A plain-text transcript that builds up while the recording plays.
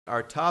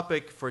Our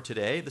topic for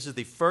today, this is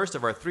the first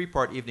of our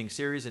three-part evening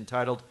series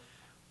entitled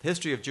The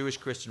History of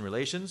Jewish-Christian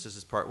Relations. This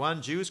is part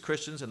one, Jews,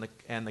 Christians,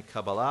 and the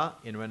Kabbalah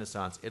in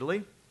Renaissance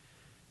Italy.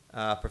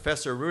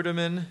 Professor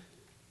Ruderman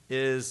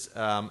is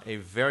a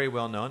very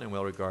well-known and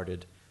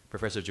well-regarded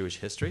professor of Jewish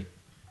history,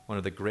 one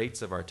of the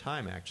greats of our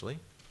time, actually.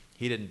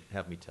 He didn't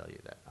have me tell you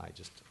that.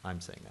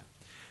 I'm saying that.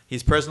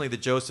 He's presently the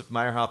Joseph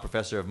Meyerhall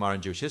Professor of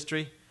Modern Jewish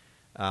History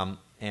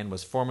and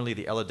was formerly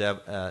the Ella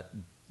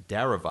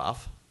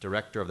Daravoff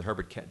Director of the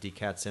Herbert D.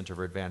 Katz Center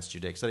for Advanced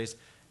Judaic Studies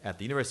at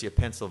the University of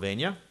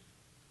Pennsylvania.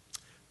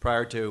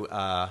 Prior to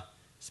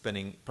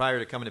coming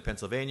to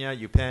Pennsylvania,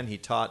 UPenn, he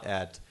taught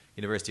at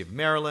University of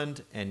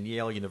Maryland and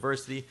Yale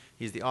University.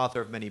 He's the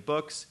author of many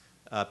books.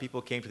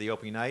 People came to the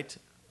opening night.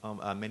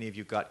 Many of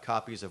you got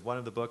copies of one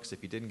of the books.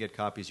 If you didn't get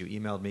copies, you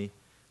emailed me,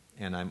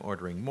 and I'm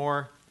ordering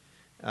more.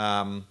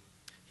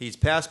 He's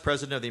past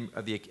president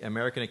of the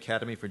American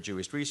Academy for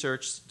Jewish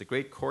Research. The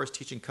Great Course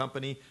Teaching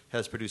Company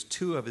has produced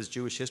 2 of his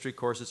Jewish history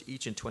courses,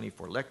 each in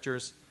 24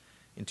 lectures.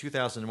 In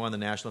 2001, the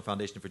National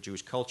Foundation for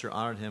Jewish Culture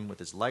honored him with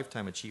his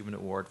Lifetime Achievement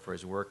Award for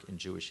his work in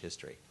Jewish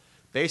history.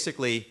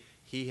 Basically,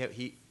 he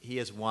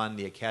has won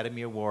the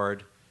Academy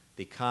Award,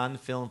 the Cannes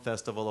Film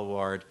Festival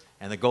Award,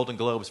 and the Golden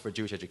Globes for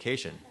Jewish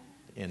education.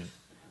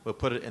 We'll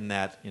put it in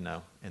that vein,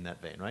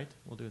 right?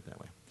 We'll do it that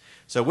way.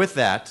 So with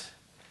that,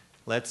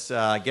 let's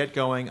get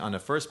going on the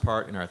first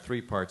part in our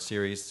 3-part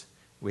series.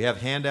 We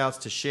have handouts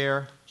to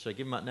share. Should I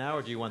give them out now,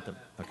 or do you want them?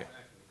 Okay. All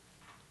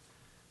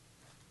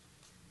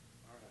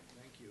right.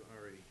 Thank you,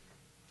 Ari.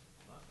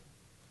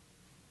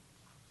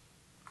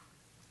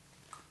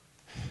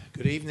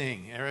 Good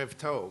evening. Erev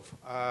Tov.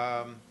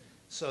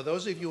 So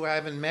those of you who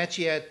haven't met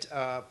yet,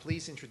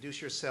 please introduce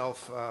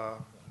yourself,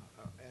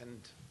 and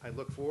I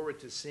look forward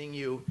to seeing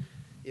you.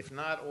 If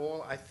not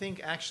all, I think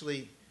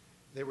actually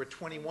there were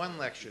 21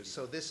 lectures,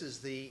 so this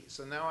is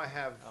so now I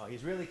have... Oh,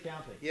 he's really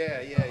counting.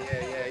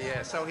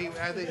 Yeah. So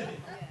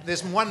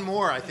there's one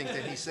more, I think,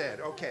 that he said.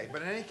 Okay,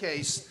 but in any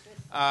case,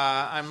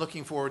 I'm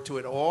looking forward to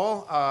it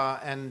all,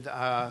 and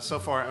so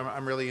far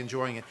I'm really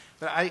enjoying it.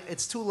 But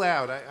it's too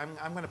loud.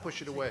 I'm going to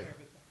push it away.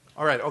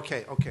 All right,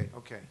 okay.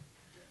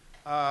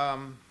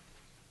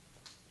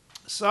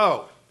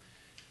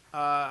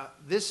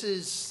 This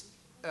is,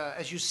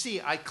 as you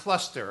see, I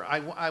cluster.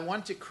 I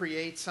want to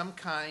create some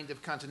kind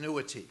of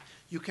continuity.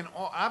 You can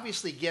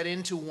obviously get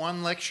into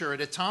one lecture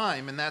at a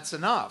time, and that's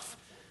enough.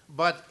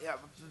 But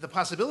the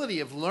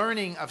possibility of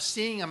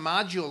seeing a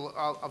module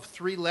of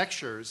 3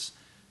 lectures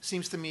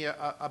seems to me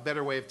a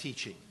better way of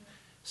teaching.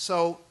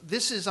 So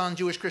this is on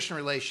Jewish-Christian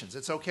relations.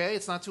 It's okay?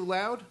 It's not too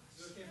loud?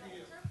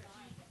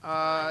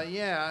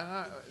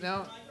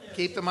 No,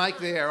 keep the mic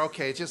there.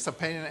 Okay, it's just a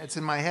pain. It's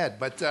in my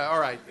head, but all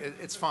right,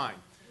 it's fine.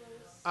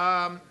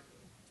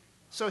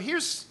 So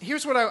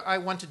here's what I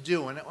want to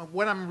do, and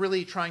what I'm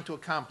really trying to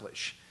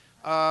accomplish.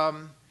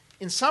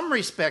 In some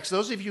respects,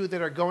 those of you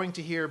that are going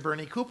to hear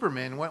Bernie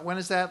Cooperman, when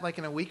is that, like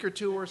in a week or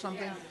 2 or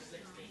something? Yeah.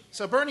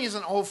 So Bernie is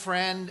an old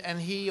friend, and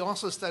he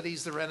also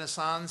studies the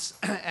Renaissance,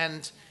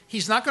 and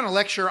he's not going to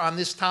lecture on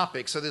this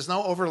topic, so there's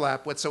no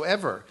overlap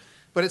whatsoever.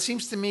 But it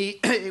seems to me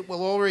it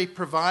will already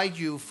provide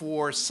you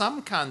for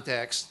some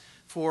context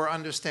for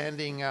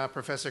understanding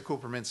Professor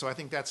Cooperman. So I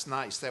think that's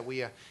nice that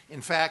we,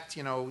 in fact,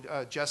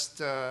 just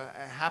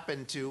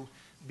happen to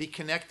be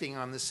connecting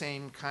on the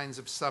same kinds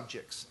of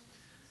subjects.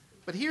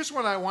 But here's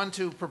what I want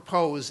to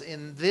propose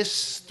in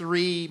this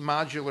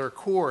 3-modular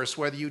course,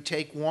 whether you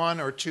take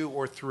 1 or 2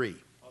 or 3.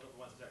 Hold on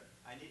for 1 second.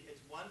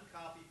 It's 1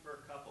 copy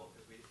per couple,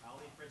 because I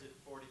only printed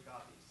 40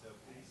 copies. So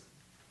please,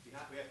 we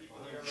have people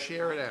here.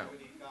 Share it out.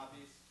 We need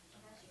copies.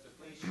 So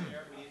please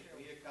share. We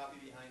need a copy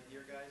behind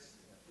here, guys.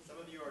 Some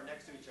of you are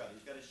next to each other.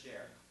 You've got to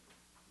share.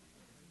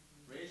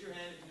 Raise your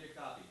hand if you need a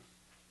copy.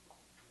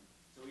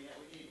 So we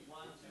need 1,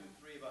 2,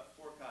 3, about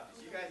 4 copies.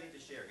 You guys need to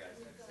share, guys.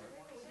 You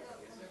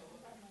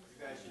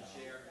guys should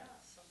share.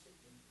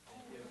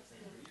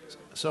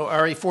 So,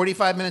 Ari,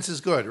 45 minutes is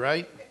good,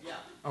 right? Yeah.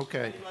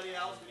 Okay. Anybody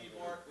else? We need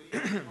more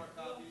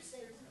copies.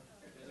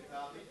 There's a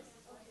copy.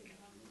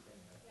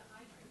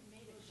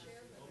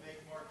 We'll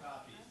make more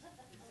copies.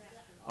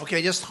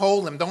 Okay, just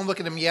hold them. Don't look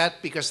at them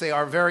yet, because they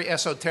are very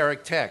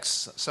esoteric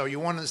texts. So you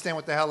won't understand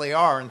what the hell they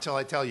are until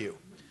I tell you.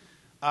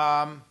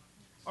 All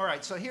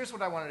right, so here's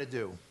what I wanted to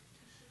do.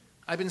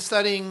 I've been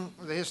studying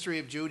the history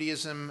of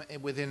Judaism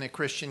within a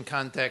Christian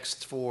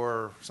context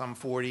for some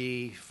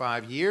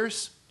 45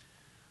 years.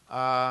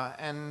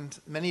 And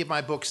many of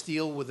my books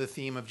deal with the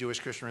theme of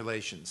Jewish-Christian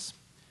relations.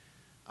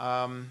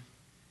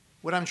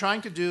 What I'm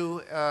trying to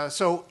do,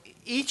 so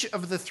each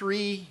of the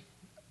 3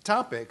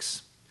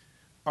 topics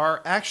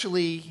are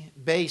actually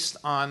based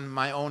on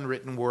my own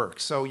written work.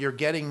 So you're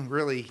getting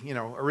really,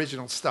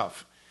 original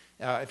stuff.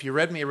 If you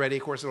read me already,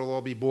 of course, it'll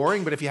all be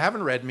boring. But if you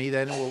haven't read me,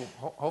 then it will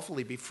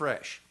hopefully be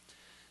fresh.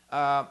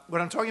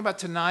 What I'm talking about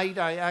tonight,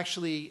 I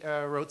actually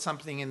wrote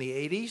something in the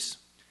 80s.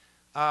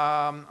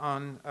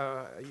 On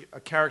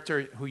a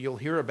character who you'll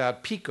hear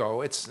about,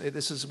 Pico.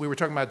 We were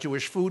talking about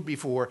Jewish food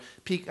before.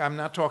 I'm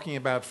not talking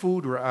about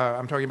food.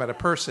 I'm talking about a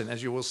person,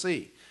 as you will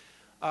see.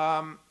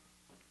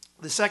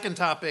 The second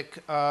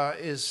topic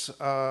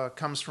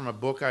comes from a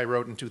book I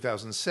wrote in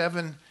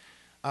 2007.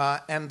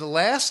 And the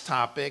last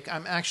topic,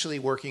 I'm actually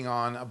working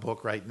on a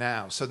book right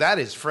now. So that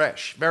is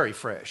fresh, very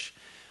fresh.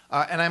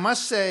 And I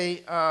must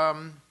say,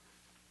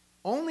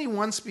 only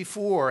once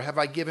before have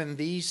I given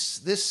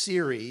this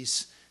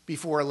series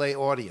before a lay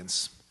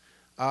audience.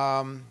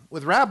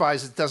 With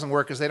rabbis, it doesn't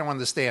work because they don't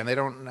understand. They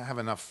don't have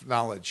enough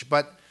knowledge.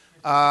 But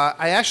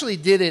I actually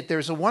did it.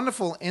 There's a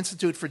wonderful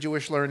Institute for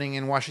Jewish Learning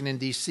in Washington,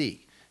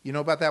 D.C. You know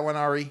about that one,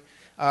 Ari?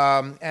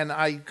 And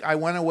I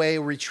went away,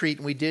 retreat,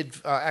 and we did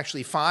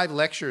actually 5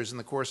 lectures in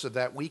the course of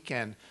that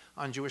weekend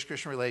on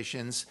Jewish-Christian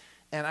relations.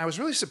 And I was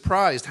really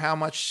surprised how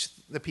much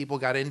the people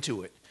got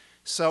into it.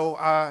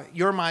 So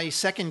you're my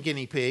second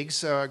guinea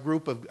pigs,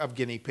 group of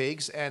guinea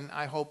pigs, and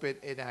I hope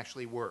it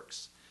actually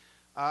works.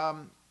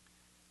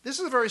 This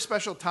is a very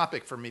special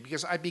topic for me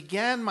because I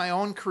began my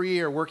own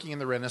career working in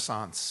the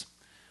Renaissance.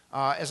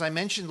 As I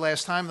mentioned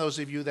last time, those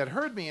of you that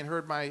heard me and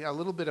heard a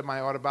little bit of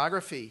my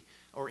autobiography,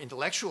 or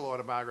intellectual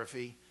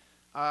autobiography,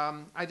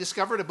 I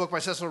discovered a book by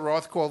Cecil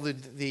Roth called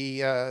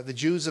the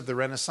Jews of the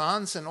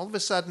Renaissance, and all of a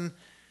sudden,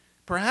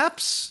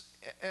 perhaps,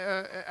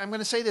 I'm going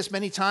to say this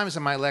many times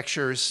in my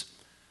lectures,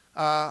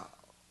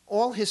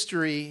 all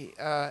history,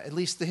 at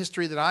least the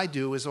history that I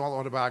do, is all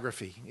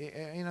autobiography.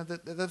 You know,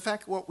 the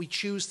fact what we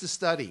choose to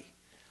study,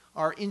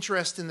 our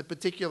interest in the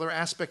particular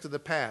aspect of the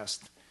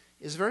past,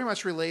 is very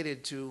much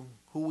related to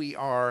who we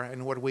are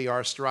and what we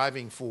are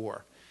striving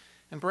for.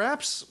 And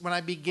perhaps when I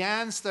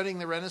began studying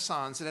the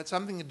Renaissance, it had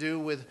something to do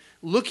with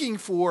looking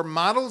for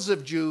models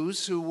of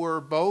Jews who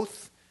were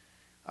both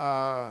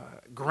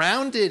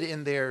grounded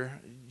in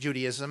their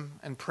Judaism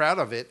and proud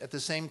of it, at the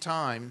same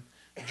time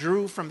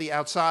drew from the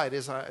outside,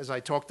 as I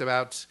talked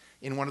about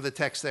in one of the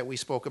texts that we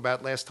spoke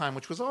about last time,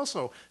 which was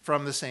also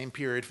from the same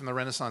period, from the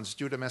Renaissance,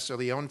 Judah Messer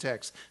Leon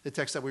text, the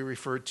text that we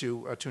referred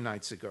to 2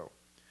 nights ago.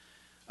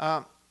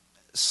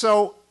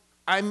 So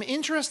I'm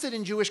interested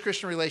in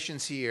Jewish-Christian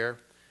relations here,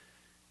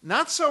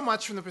 not so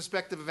much from the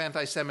perspective of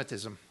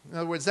anti-Semitism. In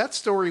other words, that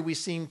story we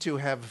seem to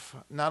have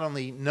not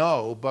only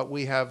know, but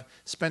we have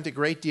spent a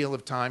great deal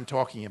of time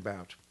talking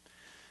about.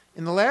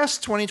 In the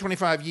last 20,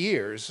 25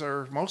 years,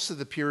 or most of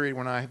the period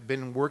when I've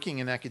been working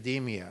in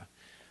academia,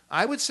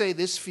 I would say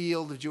this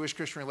field of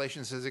Jewish-Christian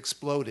relations has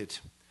exploded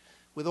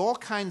with all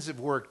kinds of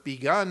work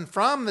begun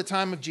from the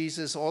time of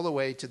Jesus all the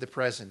way to the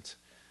present.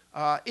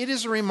 It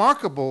is a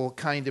remarkable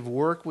kind of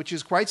work which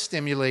is quite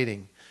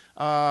stimulating.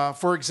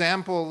 For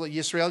example,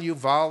 Yisrael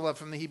Yuval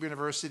from the Hebrew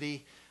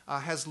University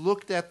has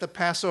looked at the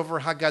Passover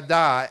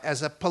Haggadah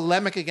as a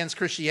polemic against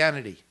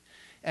Christianity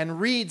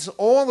and reads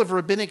all of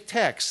rabbinic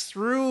texts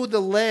through the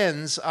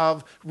lens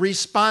of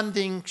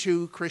responding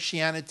to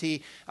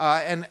Christianity,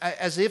 and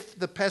as if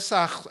the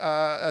Pesach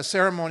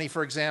ceremony,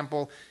 for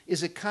example,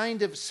 is a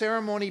kind of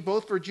ceremony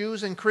both for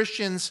Jews and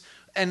Christians,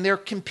 and they're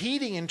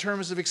competing in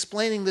terms of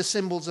explaining the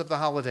symbols of the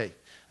holiday.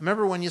 I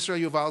remember when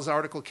Yisrael Yuval's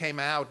article came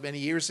out many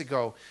years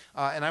ago,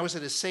 and I was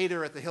at a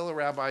Seder at the Hillel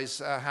Rabbi's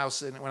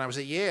house when I was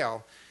at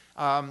Yale,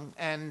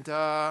 and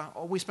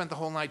we spent the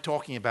whole night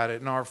talking about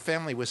it, and our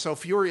family was so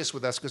furious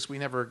with us because we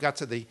never got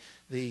to the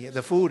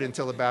food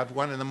until about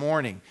 1 in the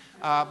morning.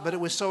 But it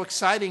was so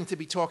exciting to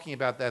be talking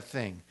about that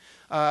thing.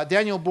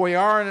 Daniel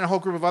Boyarin and a whole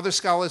group of other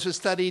scholars who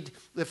studied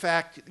the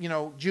fact,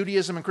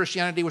 Judaism and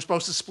Christianity were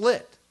supposed to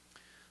split.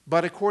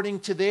 But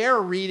according to their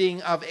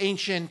reading of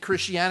ancient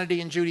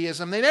Christianity and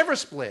Judaism, they never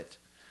split.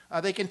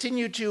 They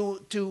continued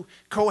to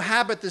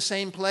cohabit the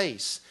same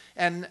place.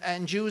 And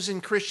Jews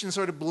and Christians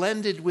sort of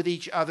blended with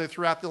each other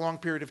throughout the long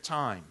period of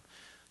time.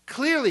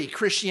 Clearly,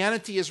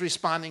 Christianity is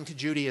responding to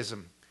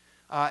Judaism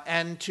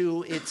and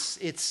to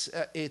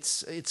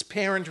its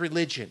parent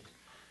religion.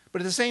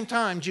 But at the same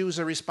time, Jews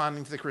are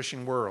responding to the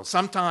Christian world,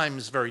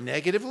 sometimes very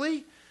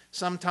negatively,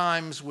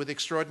 sometimes with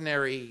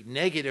extraordinary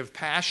negative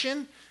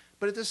passion,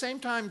 but at the same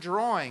time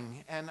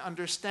drawing and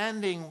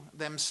understanding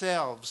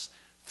themselves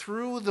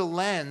through the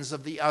lens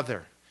of the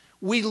other.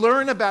 We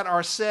learn about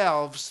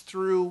ourselves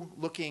through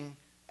looking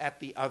at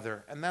the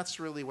other, and that's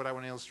really what I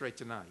want to illustrate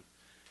tonight.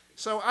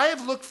 So I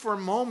have looked for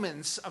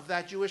moments of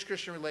that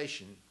Jewish-Christian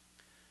relation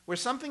where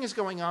something is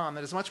going on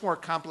that is much more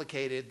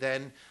complicated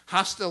than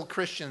hostile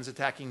Christians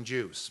attacking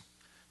Jews.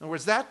 In other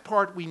words, that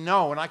part we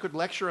know, and I could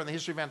lecture on the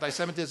history of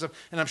anti-Semitism,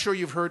 and I'm sure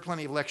you've heard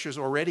plenty of lectures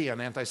already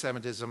on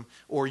anti-Semitism,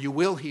 or you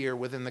will hear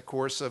within the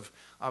course of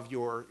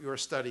your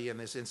study in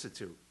this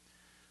institute.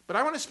 But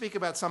I want to speak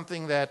about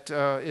something that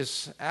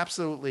is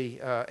absolutely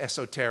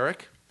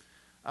esoteric,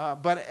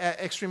 but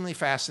extremely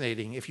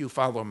fascinating if you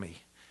follow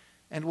me.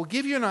 And will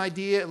give you an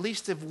idea, at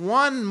least of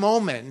one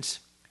moment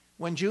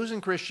when Jews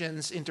and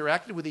Christians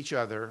interacted with each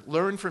other,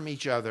 learned from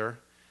each other,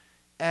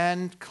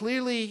 and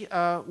clearly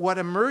what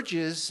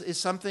emerges is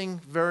something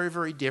very,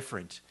 very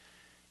different.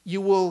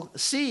 You will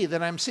see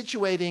that I'm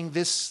situating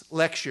this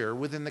lecture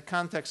within the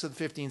context of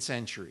the 15th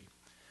century.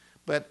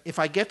 But if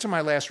I get to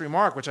my last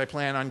remark, which I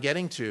plan on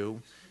getting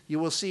to, you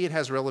will see it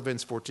has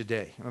relevance for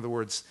today. In other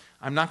words,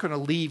 I'm not going to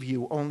leave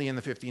you only in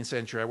the 15th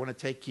century. I want to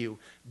take you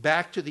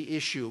back to the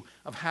issue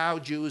of how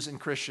Jews and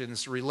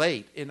Christians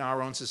relate in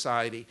our own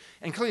society.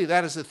 And clearly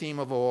that is the theme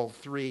of all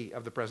three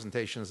of the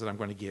presentations that I'm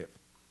going to give.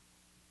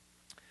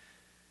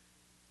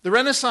 The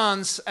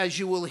Renaissance, as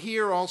you will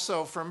hear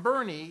also from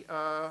Bernie,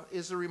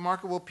 is a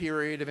remarkable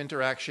period of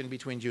interaction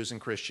between Jews and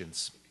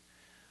Christians.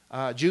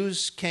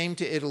 Jews came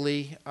to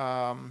Italy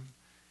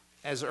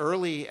as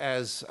early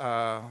as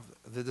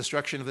the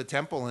destruction of the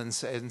temple in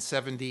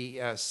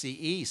 70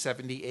 CE,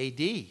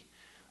 70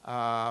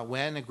 AD,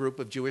 when a group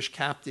of Jewish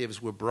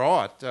captives were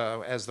brought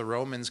as the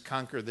Romans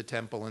conquered the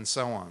temple and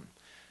so on.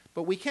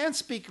 But we can't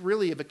speak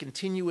really of a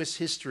continuous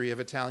history of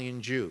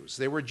Italian Jews.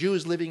 There were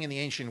Jews living in the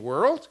ancient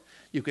world.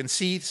 You can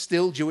see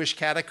still Jewish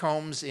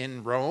catacombs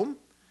in Rome.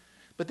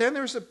 But then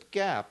there's a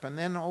gap, and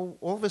then all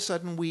of a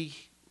sudden we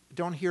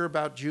don't hear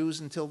about Jews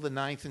until the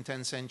 9th and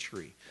 10th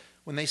century,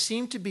 when they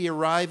seem to be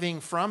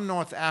arriving from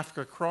North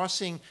Africa,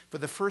 crossing for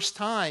the first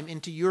time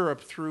into Europe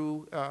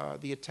through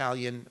the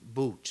Italian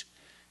boot.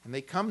 And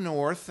they come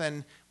north,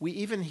 and we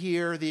even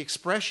hear the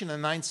expression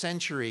in the 9th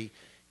century,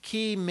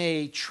 Ki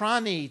me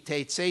trani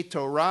te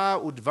Torah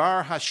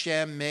udvar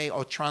Hashem me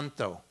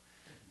otranto.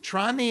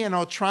 Trani and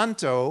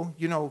Otranto,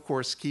 you know, of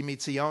course, Ki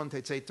mitzion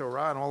te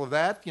Torah and all of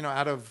that, you know,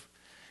 out of,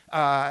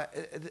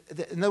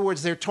 in other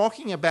words, they're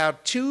talking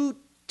about two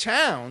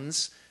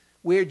towns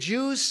where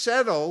Jews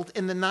settled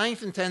in the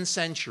 9th and 10th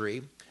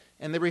century,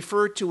 and they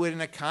refer to it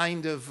in a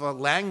kind of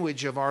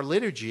language of our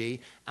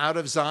liturgy, out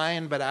of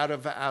Zion, but out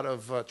of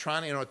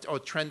Trani and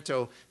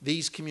Otranto,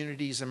 these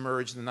communities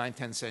emerged in the 9th,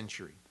 10th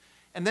century.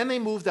 And then they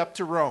moved up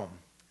to Rome.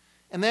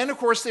 And then, of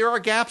course, there are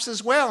gaps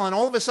as well. And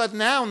all of a sudden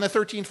now, in the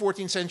 13th,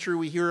 14th century,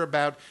 we hear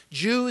about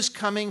Jews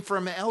coming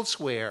from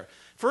elsewhere.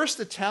 First,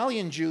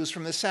 Italian Jews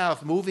from the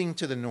south moving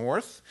to the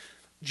north.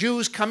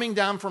 Jews coming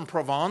down from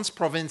Provence,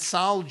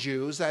 Provençal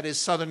Jews, that is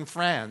southern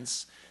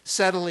France,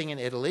 settling in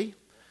Italy.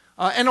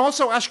 And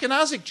also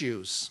Ashkenazic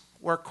Jews,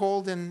 were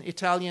called in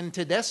Italian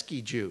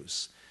Tedeschi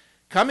Jews.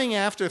 Coming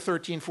after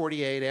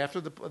 1348,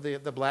 after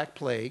the Black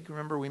Plague,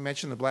 remember we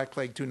mentioned the Black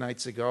Plague 2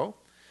 nights ago,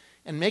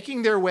 and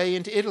making their way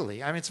into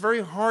Italy. I mean, it's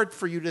very hard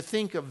for you to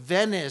think of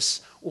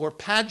Venice or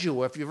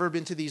Padua if you've ever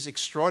been to these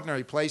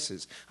extraordinary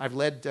places. I've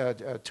led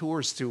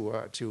tours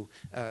to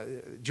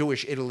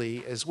Jewish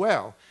Italy as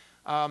well.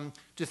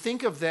 To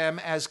think of them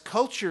as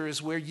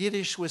cultures where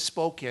Yiddish was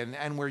spoken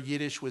and where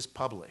Yiddish was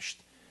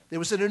published. There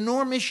was an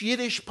enormous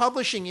Yiddish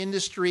publishing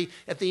industry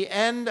at the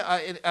end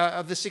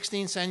of the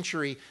 16th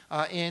century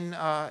in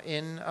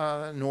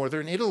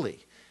northern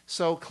Italy.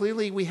 So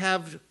clearly we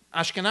have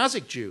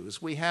Ashkenazic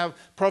Jews, we have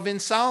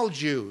Provençal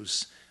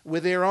Jews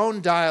with their own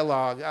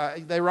dialogue,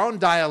 their own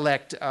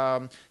dialect,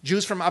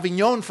 Jews from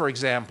Avignon, for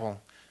example,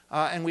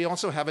 and we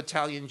also have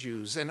Italian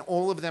Jews, and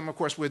all of them, of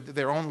course, with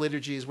their own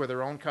liturgies, with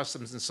their own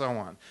customs, and so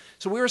on.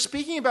 So we were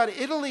speaking about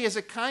Italy as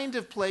a kind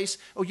of place.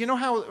 Oh, you know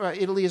how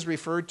Italy is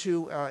referred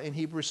to in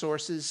Hebrew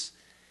sources?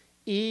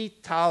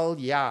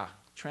 Italia.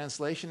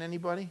 Translation,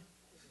 anybody?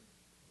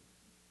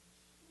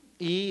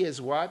 E is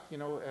what? You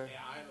know, the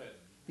island.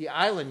 The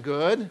island,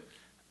 good.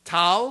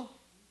 Tal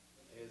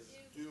Is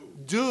do.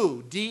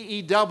 Do,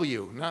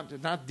 D-E-W,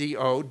 not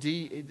D-O,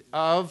 D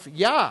of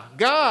Yah,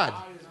 God.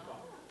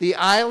 The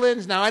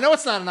island, now I know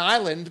it's not an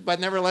island, but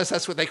nevertheless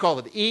that's what they call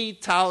it.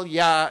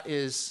 Italia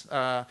is,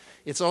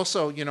 it's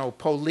also, you know,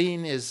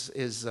 Pauline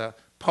is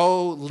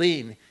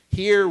Pauline.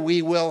 Here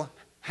we will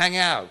hang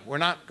out. We're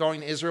not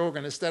going to Israel, we're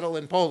going to settle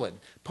in Poland.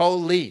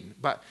 Pauline.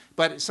 But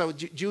so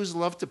Jews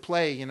love to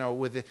play, you know,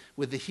 with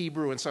the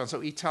Hebrew and so on.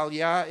 So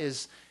Italia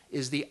is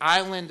the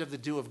island of the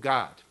dew of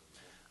God.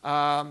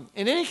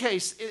 In any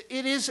case,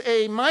 it is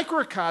a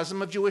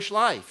microcosm of Jewish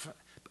life.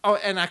 Oh,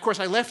 and of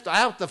course I left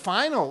out the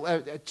final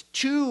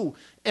two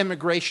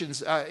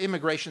immigrations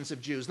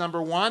of Jews.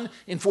 Number one,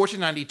 in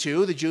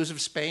 1492, the Jews of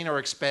Spain are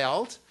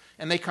expelled,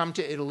 and they come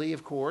to Italy,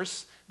 of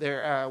course.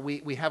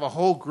 We have a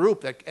whole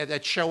group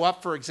that show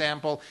up, for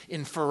example,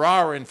 in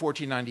Ferrara in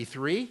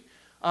 1493.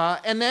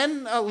 And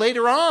then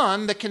later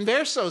on, the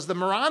Conversos, the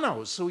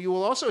Marranos, who you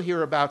will also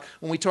hear about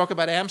when we talk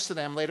about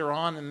Amsterdam later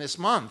on in this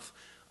month.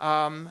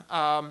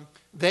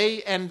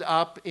 They end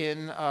up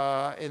in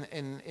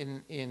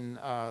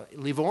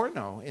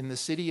Livorno, in the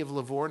city of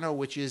Livorno,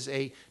 which is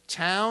a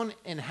town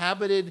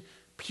inhabited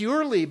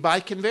purely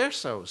by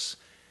Conversos.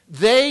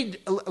 They,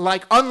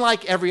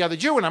 unlike every other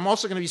Jew, and I'm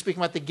also going to be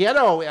speaking about the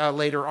ghetto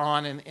later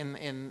on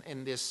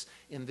in this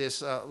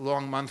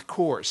long month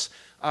course.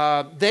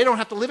 They don't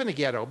have to live in a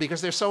ghetto because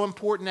they're so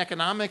important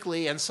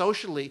economically and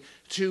socially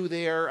to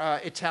their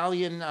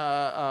Italian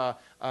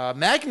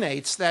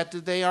magnates that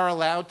they are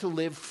allowed to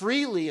live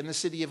freely in the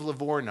city of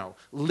Livorno,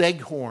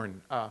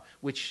 Leghorn,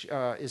 which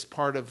is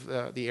part of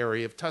the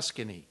area of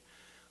Tuscany.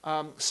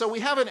 So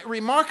we have a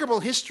remarkable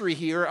history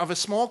here of a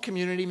small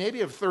community, maybe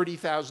of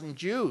 30,000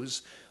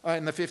 Jews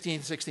in the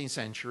 15th, 16th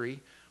century,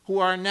 who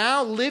are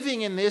now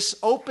living in this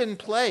open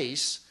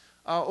place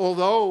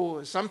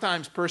although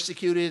sometimes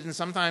persecuted and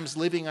sometimes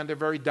living under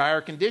very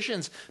dire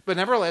conditions, but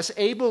nevertheless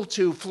able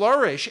to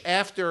flourish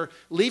after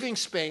leaving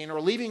Spain or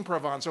leaving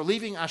Provence or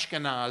leaving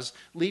Ashkenaz,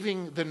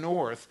 leaving the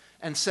north,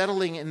 and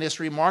settling in this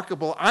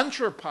remarkable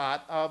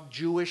entrepot of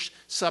Jewish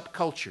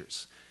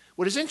subcultures.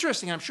 What is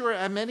interesting, I'm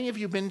sure many of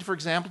you have been, for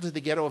example, to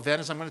the ghetto of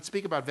Venice. I'm going to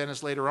speak about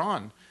Venice later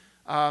on.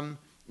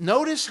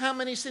 Notice how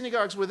many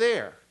synagogues were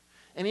there,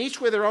 and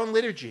each with their own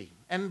liturgy.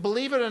 And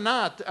believe it or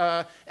not,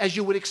 as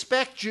you would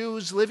expect,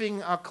 Jews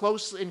living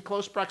in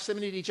close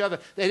proximity to each other,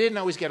 they didn't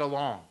always get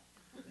along.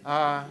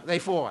 They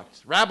fought.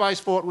 Rabbis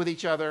fought with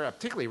each other,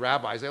 particularly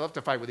rabbis. They love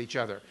to fight with each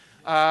other.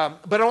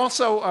 But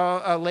also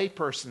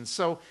laypersons.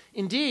 So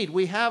indeed,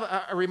 we have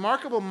a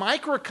remarkable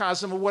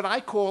microcosm of what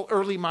I call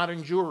early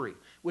modern Jewry,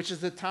 which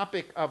is the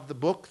topic of the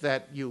book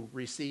that you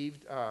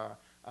received,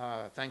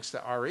 thanks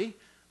to Ari.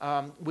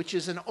 Which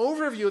is an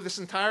overview of this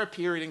entire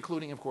period,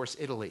 including, of course,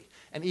 Italy,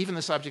 and even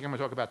the subject I'm going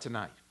to talk about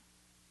tonight.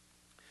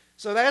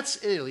 So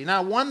that's Italy.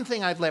 Now, one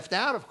thing I've left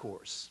out, of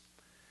course,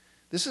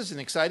 this is an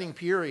exciting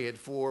period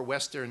for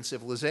Western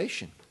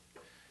civilization.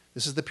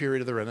 This is the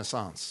period of the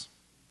Renaissance.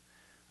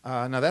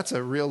 Now, that's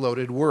a real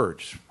loaded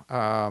word.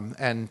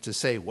 And to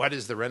say, what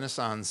is the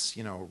Renaissance,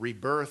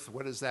 rebirth,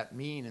 what does that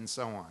mean, and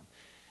so on.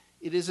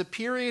 It is a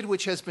period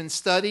which has been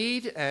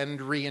studied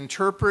and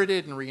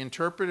reinterpreted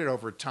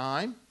over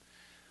time.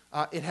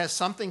 It has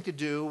something to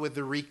do with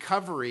the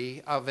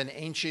recovery of an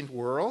ancient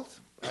world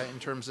in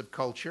terms of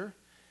culture.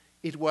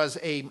 It was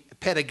a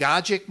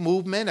pedagogic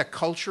movement, a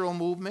cultural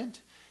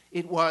movement.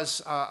 It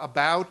was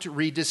about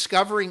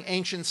rediscovering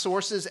ancient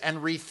sources and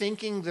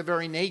rethinking the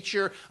very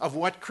nature of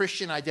what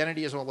Christian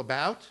identity is all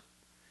about.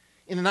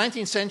 In the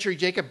 19th century,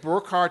 Jacob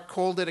Burckhardt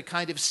called it a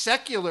kind of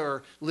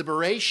secular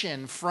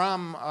liberation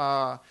from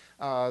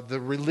the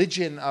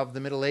religion of the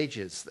Middle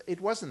Ages. It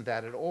wasn't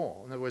that at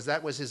all. In other words,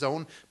 that was his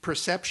own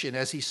perception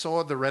as he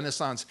saw the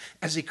Renaissance,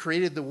 as he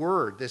created the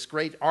word, this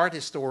great art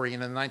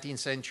historian in the 19th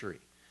century.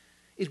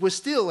 It was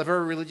still a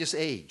very religious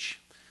age.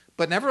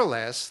 But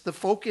nevertheless, the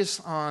focus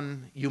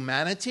on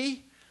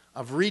humanity,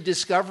 of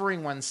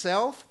rediscovering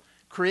oneself,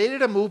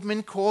 created a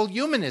movement called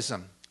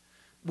humanism.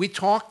 We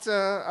talked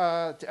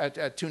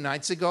 2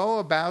 nights ago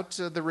about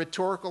the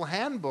rhetorical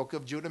handbook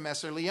of Judah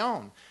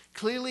Messer-Leon.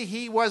 Clearly,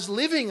 he was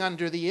living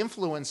under the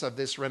influence of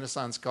this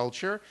Renaissance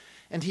culture,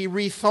 and he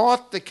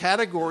rethought the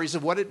categories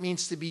of what it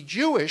means to be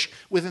Jewish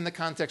within the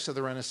context of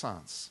the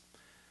Renaissance.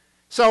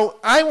 So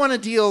I want to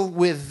deal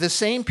with the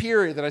same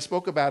period that I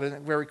spoke about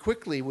very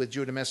quickly with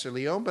Judah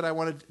Messer-Leon, but I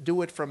want to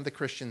do it from the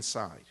Christian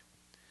side.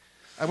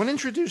 I want to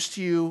introduce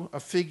to you a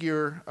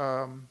figure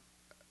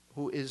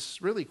who is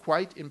really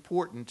quite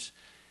important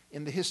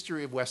in the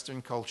history of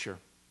Western culture.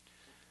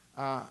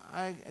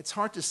 It's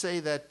hard to say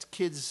that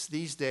kids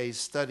these days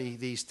study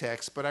these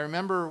texts, but I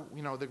remember,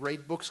 the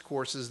great books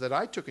courses that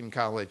I took in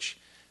college.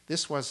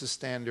 This was a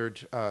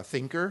standard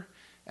thinker,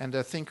 and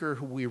a thinker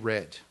who we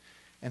read.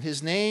 And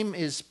his name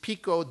is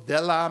Pico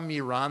della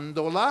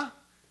Mirandola.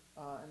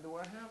 And do I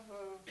have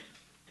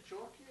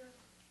chalk here?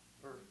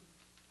 Or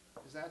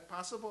is that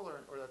possible,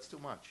 or that's too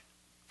much?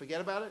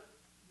 Forget about it?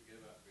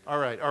 All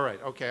right,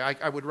 okay.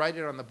 I would write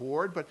it on the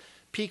board, but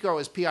Pico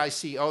is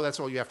P-I-C-O, that's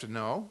all you have to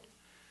know.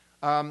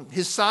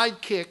 His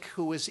sidekick,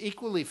 who is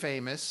equally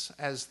famous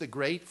as the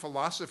great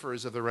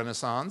philosophers of the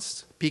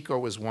Renaissance, Pico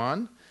was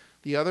one.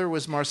 The other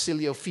was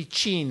Marsilio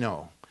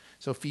Ficino.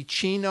 So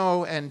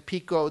Ficino and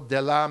Pico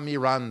della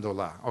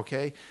Mirandola,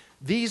 okay?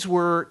 These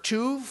were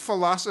two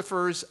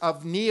philosophers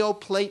of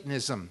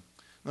Neoplatonism.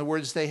 In other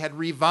words, they had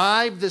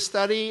revived the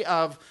study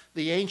of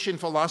the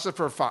ancient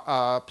philosopher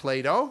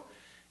Plato,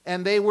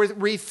 and they were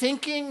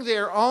rethinking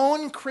their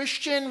own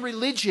Christian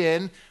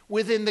religion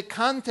within the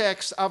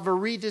context of a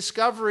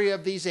rediscovery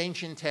of these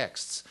ancient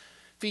texts.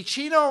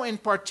 Ficino, in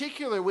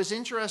particular, was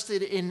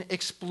interested in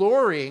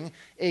exploring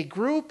a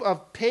group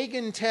of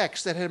pagan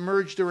texts that had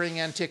emerged during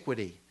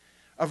antiquity,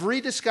 of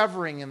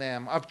rediscovering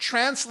them, of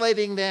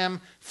translating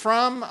them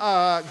from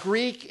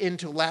Greek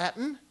into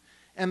Latin,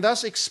 and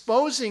thus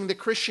exposing the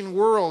Christian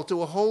world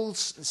to a whole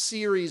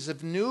series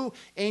of new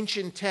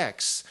ancient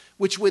texts,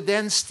 which would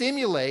then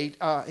stimulate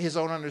his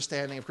own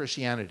understanding of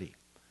Christianity.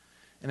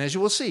 And as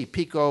you will see,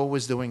 Pico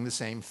was doing the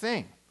same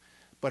thing.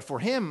 But for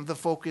him, the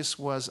focus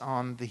was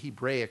on the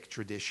Hebraic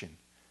tradition,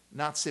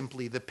 not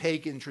simply the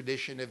pagan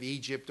tradition of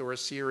Egypt or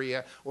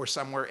Assyria or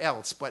somewhere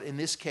else, but in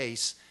this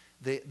case,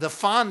 the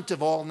font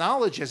of all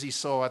knowledge, as he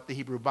saw it, the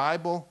Hebrew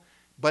Bible,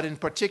 but in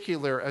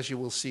particular, as you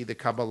will see, the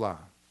Kabbalah.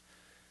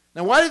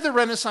 Now, why did the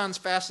Renaissance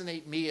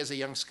fascinate me as a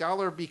young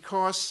scholar?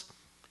 Because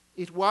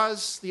it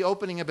was the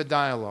opening of a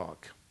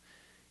dialogue.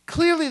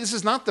 Clearly, this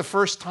is not the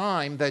first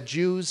time that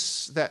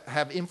Jews that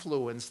have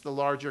influenced the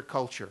larger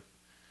culture.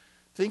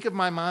 Think of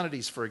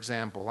Maimonides, for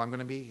example. I'm going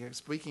to be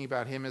speaking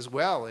about him as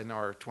well in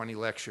our 20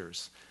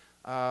 lectures.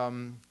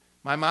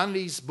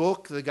 Maimonides'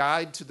 book, The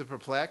Guide to the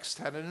Perplexed,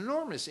 had an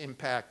enormous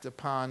impact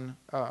upon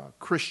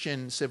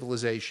Christian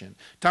civilization.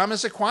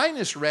 Thomas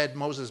Aquinas read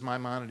Moses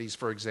Maimonides,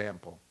 for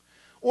example.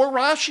 Or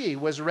Rashi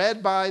was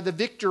read by the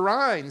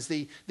Victorines,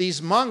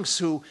 these monks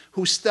who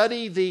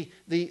study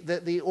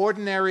the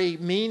ordinary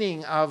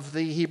meaning of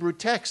the Hebrew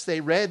text.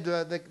 They read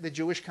the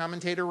Jewish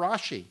commentator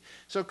Rashi.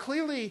 So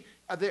clearly,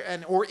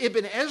 or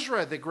Ibn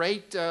Ezra, the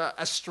great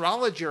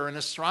astrologer and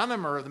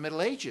astronomer of the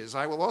Middle Ages.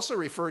 I will also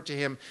refer to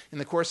him in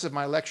the course of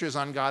my lectures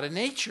on God and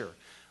nature.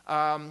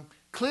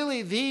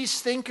 Clearly,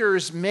 these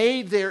thinkers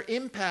made their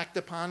impact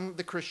upon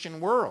the Christian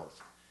world.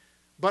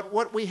 But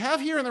what we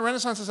have here in the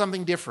Renaissance is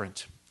something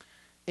different.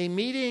 A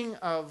meeting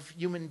of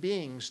human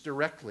beings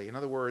directly. In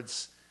other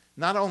words,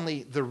 not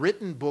only the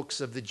written books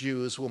of the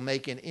Jews will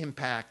make an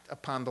impact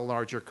upon the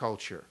larger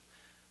culture,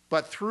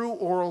 but through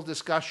oral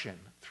discussion,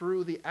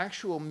 through the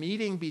actual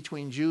meeting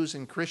between Jews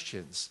and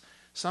Christians,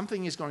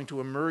 something is going to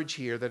emerge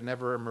here that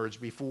never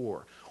emerged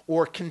before.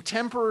 Or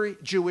contemporary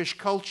Jewish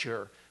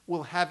culture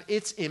will have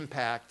its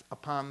impact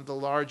upon the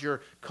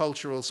larger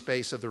cultural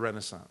space of the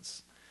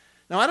Renaissance.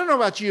 Now, I don't know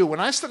about you. When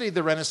I studied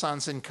the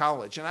Renaissance in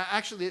college, and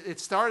it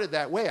started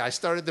that way. I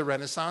started the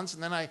Renaissance,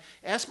 and then I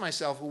asked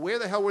myself, well, where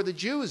the hell were the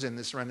Jews in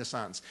this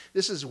Renaissance?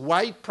 This is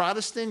white,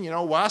 Protestant,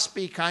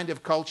 waspy kind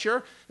of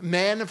culture.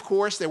 Men, of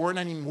course, there weren't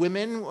any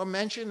women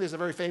mentioned. There's a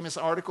very famous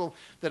article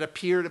that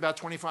appeared about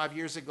 25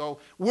 years ago.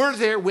 Were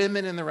there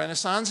women in the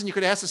Renaissance? And you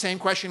could ask the same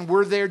question,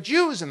 were there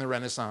Jews in the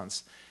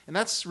Renaissance? And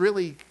that's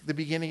really the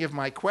beginning of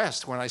my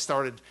quest when I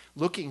started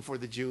looking for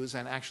the Jews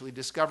and actually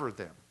discovered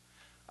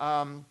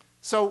them.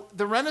 So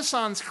the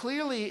Renaissance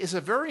clearly is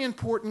a very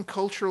important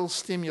cultural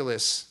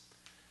stimulus.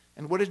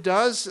 And what it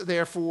does,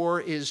 therefore,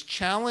 is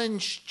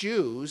challenge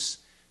Jews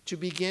to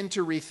begin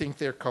to rethink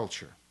their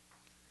culture.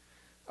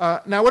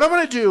 Now, what I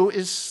want to do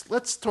is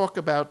let's talk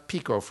about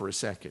Pico for a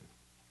second.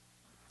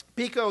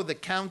 Pico, the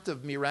Count of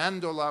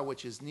Mirandola,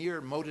 which is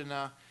near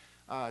Modena,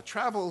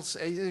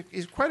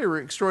 is quite an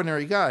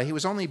extraordinary guy. He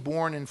was only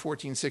born in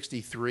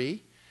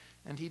 1463.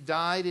 And he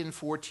died in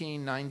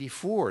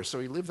 1494, so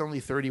he lived only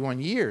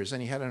 31 years,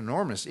 and he had an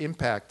enormous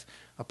impact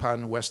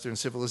upon Western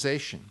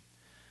civilization.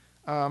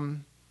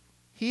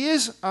 He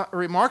is a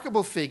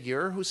remarkable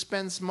figure who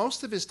spends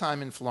most of his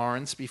time in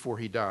Florence before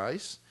he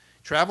dies,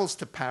 travels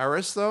to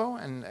Paris, though,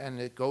 and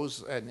it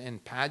goes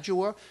in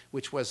Padua,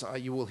 which was,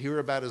 you will hear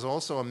about, is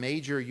also a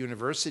major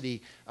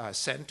university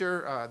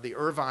center, the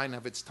Irvine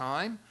of its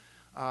time.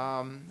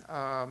 In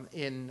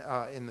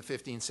the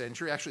 15th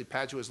century. Actually,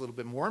 Padua is a little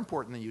bit more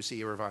important than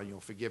UC Irvine, you'll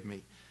forgive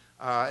me,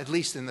 at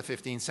least in the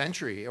 15th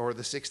century or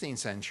the 16th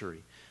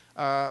century.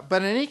 But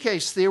in any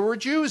case, there were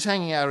Jews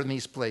hanging out in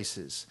these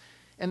places.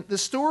 And the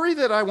story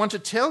that I want to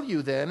tell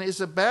you then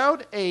is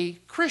about a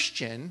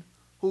Christian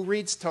who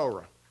reads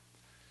Torah.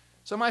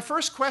 So my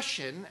first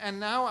question, and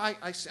now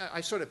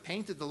I sort of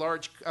painted the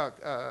large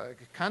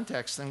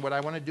context, and what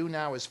I want to do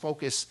now is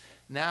focus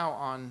now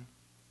on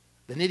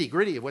the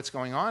nitty-gritty of what's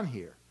going on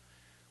here.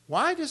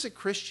 Why does a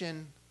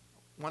Christian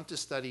want to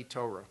study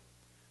Torah?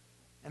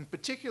 And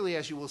particularly,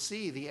 as you will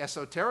see, the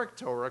esoteric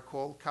Torah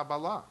called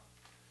Kabbalah.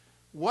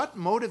 What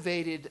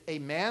motivated a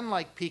man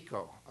like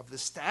Pico, of the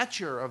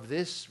stature of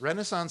this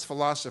Renaissance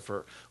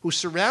philosopher, who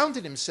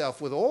surrounded himself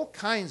with all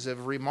kinds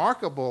of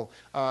remarkable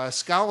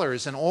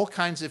scholars in all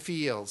kinds of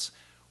fields,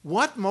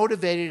 what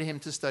motivated him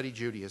to study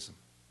Judaism?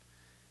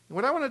 And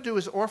what I want to do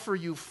is offer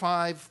you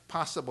 5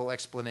 possible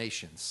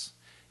explanations,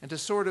 and to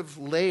sort of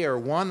layer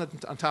one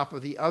on top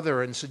of the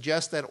other and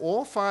suggest that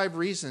all 5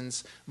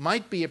 reasons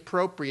might be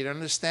appropriate in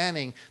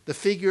understanding the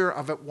figure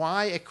of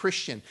why a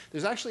Christian.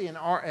 There's actually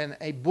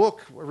a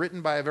book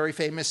written by a very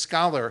famous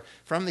scholar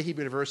from the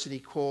Hebrew University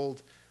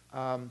called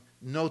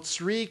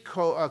Notzri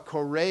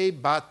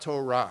Korei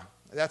BaTorah.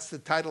 That's the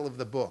title of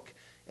the book.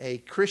 A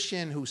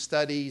Christian who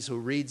studies, who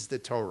reads the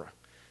Torah.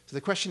 So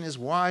the question is,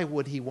 why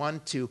would he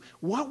want to?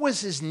 What was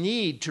his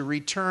need to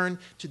return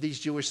to these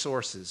Jewish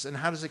sources, and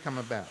how does it come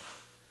about?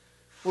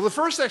 Well, the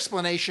first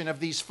explanation of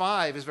these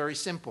 5 is very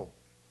simple.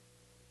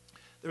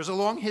 There's a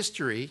long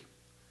history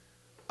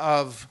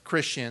of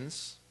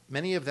Christians,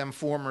 many of them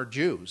former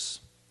Jews,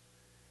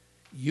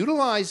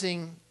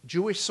 utilizing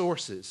Jewish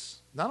sources,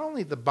 not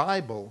only the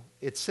Bible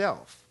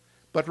itself,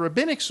 but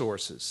rabbinic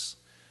sources,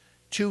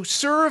 to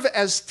serve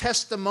as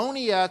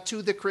testimonia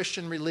to the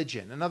Christian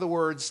religion. In other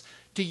words,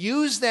 to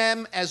use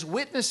them as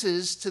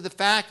witnesses to the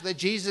fact that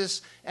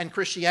Jesus and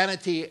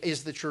Christianity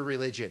is the true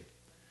religion.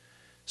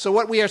 So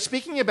what we are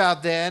speaking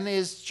about then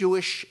is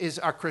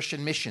our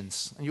Christian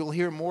missions. And you'll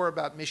hear more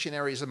about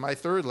missionaries in my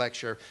 3rd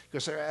lecture,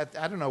 because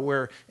I don't know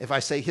where, if I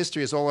say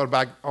history is all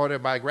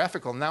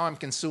autobiographical, now I'm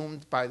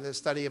consumed by the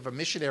study of a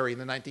missionary in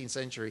the 19th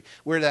century.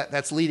 Where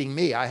that's leading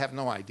me, I have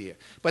no idea.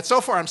 But so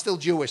far I'm still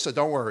Jewish, so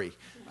don't worry.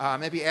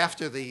 Maybe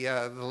after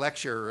the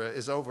lecture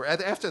is over,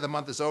 after the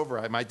month is over,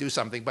 I might do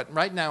something. But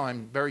right now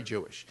I'm very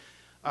Jewish.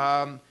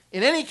 In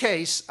any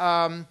case,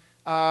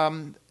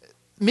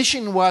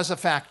 mission was a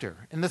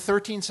factor. In the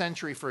 13th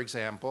century, for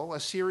example, a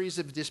series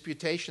of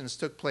disputations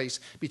took place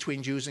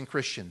between Jews and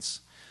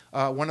Christians.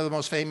 One of the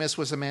most famous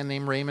was a man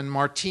named Raymond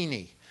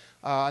Martini,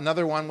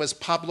 Another one was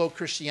Pablo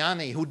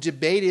Cristiani, who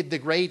debated the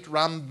great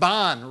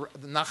Ramban,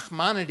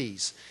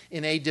 Nachmanides,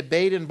 in a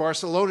debate in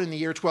Barcelona in the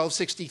year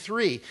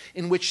 1263,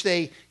 in which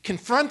they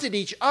confronted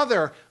each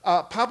other.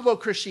 Pablo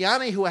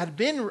Cristiani, who had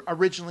been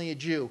originally a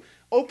Jew,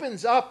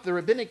 opens up the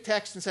rabbinic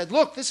text and said,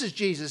 look, this is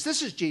Jesus,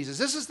 this is Jesus,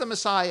 this is the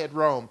Messiah at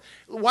Rome.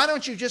 Why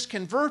don't you just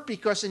convert?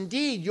 Because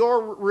indeed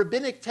your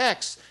rabbinic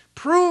texts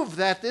prove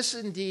that this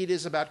indeed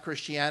is about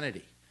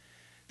Christianity.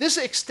 This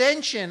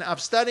extension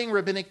of studying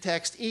rabbinic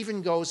text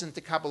even goes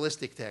into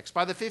Kabbalistic texts.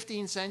 By the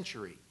 15th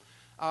century,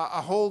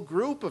 a whole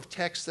group of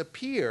texts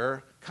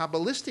appear,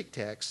 Kabbalistic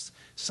texts,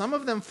 some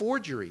of them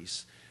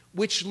forgeries,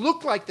 which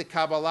look like the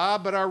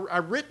Kabbalah but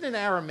are written in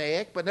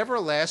Aramaic, but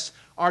nevertheless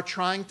are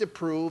trying to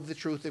prove the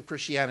truth of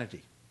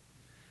Christianity.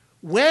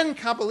 When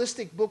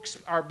Kabbalistic books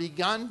are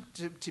begun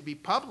to be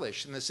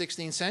published in the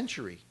 16th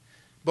century,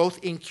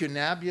 both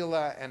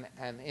incunabula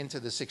and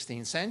into the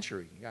 16th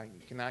century.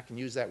 I can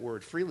use that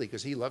word freely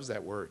because he loves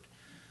that word.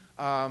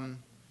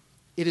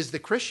 It is the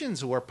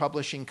Christians who are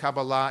publishing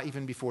Kabbalah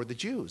even before the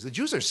Jews. The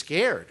Jews are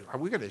scared. Are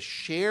we going to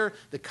share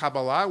the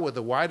Kabbalah with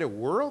the wider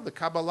world? The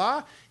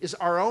Kabbalah is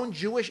our own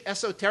Jewish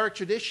esoteric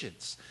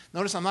traditions.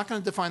 Notice I'm not going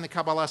to define the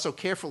Kabbalah so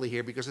carefully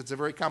here because it's a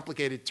very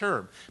complicated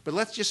term. But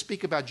let's just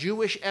speak about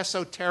Jewish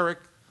esoteric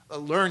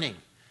learning.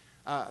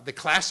 The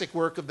classic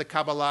work of the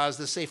Kabbalah is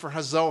the Sefer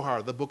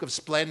HaZohar, the Book of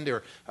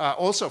Splendor,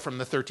 also from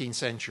the 13th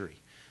century.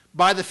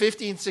 By the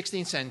 15th,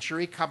 16th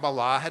century,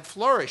 Kabbalah had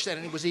flourished,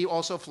 and it was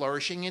also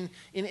flourishing in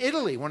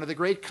Italy. One of the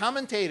great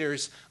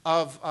commentators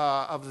of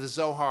the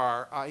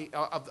Zohar,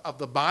 of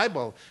the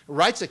Bible,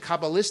 writes a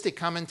Kabbalistic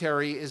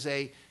commentary, is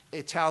an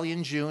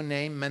Italian Jew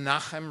named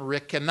Menachem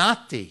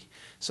Recanati.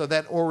 So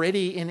that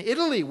already in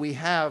Italy we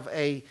have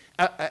a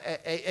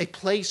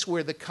place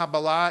where the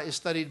Kabbalah is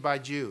studied by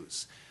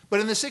Jews. But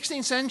in the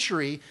 16th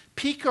century,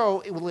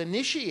 Pico will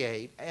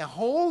initiate a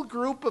whole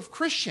group of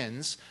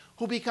Christians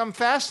who become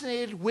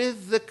fascinated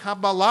with the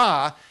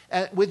Kabbalah,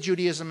 with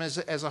Judaism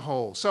as a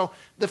whole. So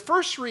the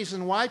first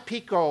reason why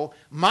Pico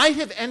might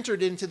have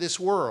entered into this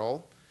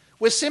world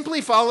was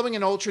simply following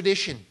an old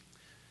tradition.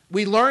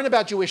 We learn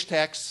about Jewish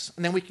texts,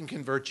 and then we can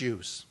convert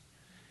Jews.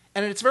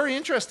 And it's very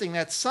interesting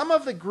that some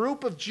of the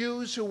group of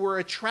Jews who were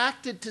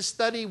attracted to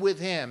study with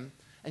him,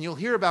 and you'll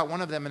hear about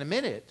one of them in a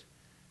minute,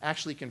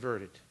 actually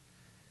converted.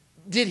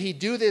 Did he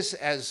do this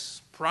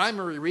as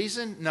primary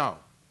reason? No.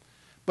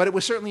 But it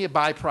was certainly a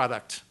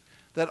byproduct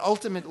that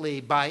ultimately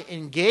by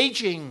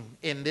engaging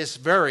in this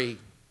very,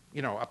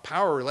 a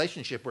power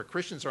relationship where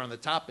Christians are on the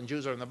top and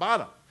Jews are on the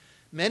bottom,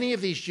 many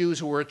of these Jews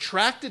who were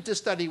attracted to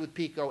study with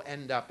Pico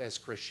end up as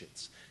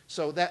Christians.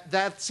 So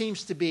that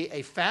seems to be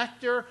a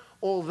factor,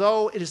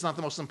 although it is not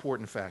the most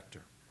important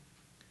factor.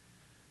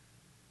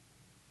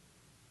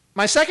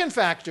 My second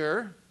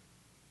factor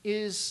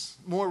is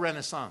more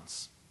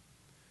Renaissance.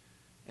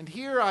 And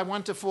here I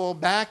want to fall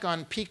back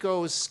on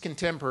Pico's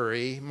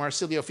contemporary,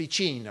 Marsilio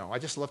Ficino. I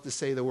just love to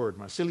say the word,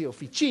 Marsilio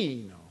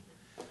Ficino.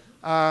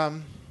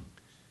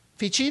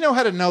 Ficino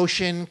had a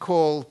notion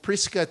called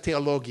Prisca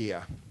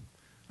Theologia.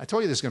 I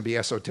told you this is going to be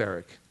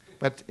esoteric,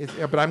 but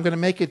I'm going to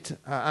make it,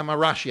 I'm a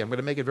Rashi, I'm going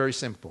to make it very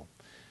simple.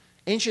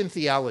 Ancient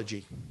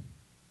theology.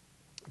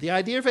 The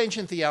idea of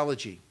ancient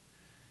theology,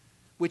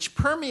 which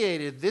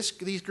permeated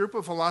these group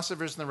of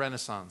philosophers in the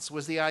Renaissance,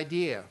 was the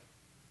idea,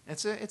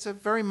 it's a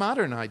very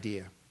modern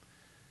idea,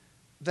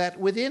 that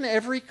within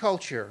every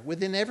culture,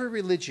 within every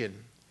religion,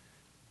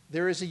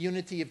 there is a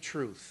unity of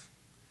truth.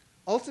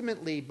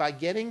 Ultimately, by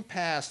getting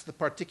past the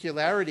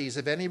particularities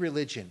of any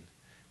religion,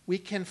 we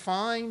can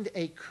find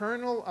a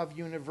kernel of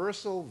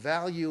universal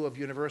value, of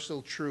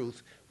universal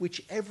truth,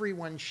 which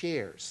everyone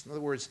shares. In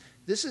other words,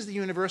 this is the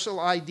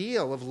universal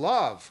ideal of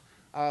love,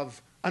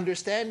 of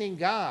understanding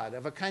God,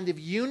 of a kind of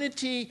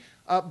unity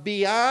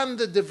beyond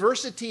the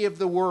diversity of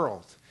the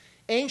world.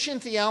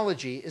 Ancient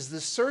theology is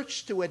the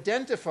search to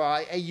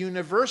identify a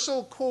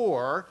universal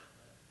core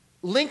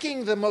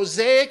linking the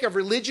mosaic of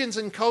religions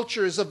and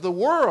cultures of the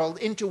world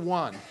into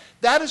one.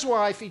 That is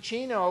why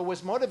Ficino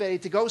was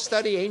motivated to go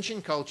study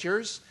ancient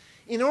cultures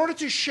in order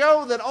to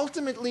show that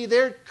ultimately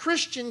their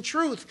Christian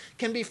truth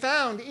can be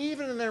found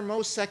even in their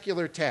most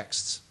secular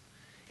texts.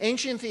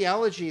 Ancient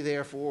theology,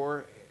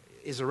 therefore,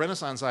 is a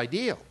Renaissance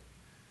ideal,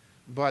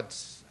 but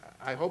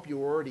I hope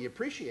you already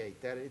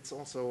appreciate that it's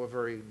also a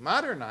very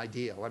modern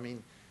ideal. I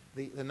mean,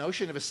 the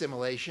notion of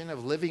assimilation,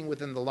 of living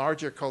within the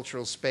larger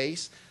cultural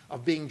space,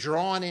 of being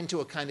drawn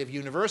into a kind of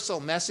universal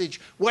message.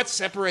 What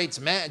separates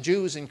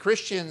Jews and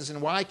Christians,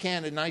 and why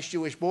can't a nice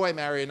Jewish boy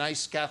marry a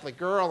nice Catholic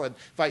girl, and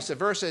vice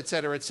versa, et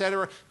cetera, et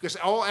cetera? Because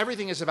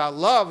everything is about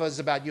love, it's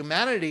about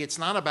humanity. It's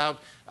not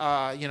about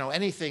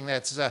anything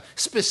that's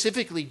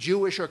specifically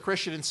Jewish or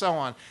Christian and so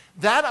on.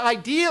 That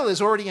ideal is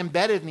already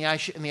embedded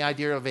in the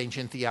idea of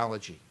ancient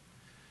theology.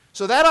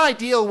 So that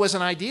ideal was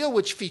an ideal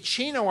which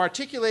Ficino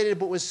articulated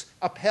but was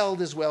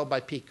upheld as well by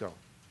Pico.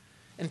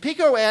 And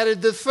Pico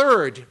added the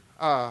third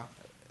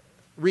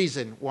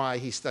reason why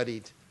he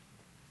studied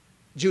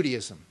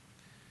Judaism.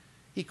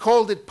 He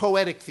called it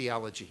poetic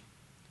theology.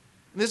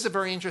 And this is a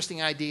very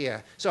interesting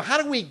idea. So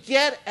how do we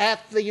get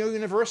at the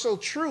universal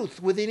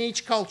truth within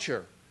each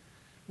culture?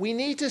 We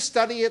need to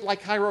study it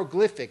like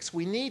hieroglyphics.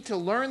 We need to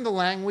learn the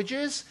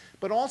languages,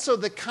 but also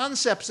the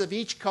concepts of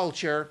each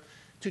culture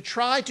to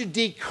try to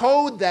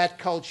decode that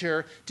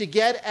culture to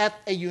get at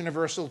a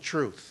universal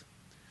truth.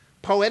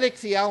 Poetic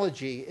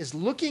theology is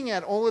looking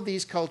at all of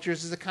these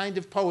cultures as a kind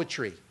of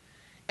poetry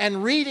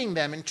and reading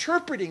them,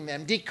 interpreting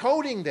them,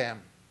 decoding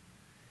them.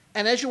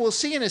 And as you will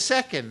see in a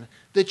second,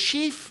 the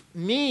chief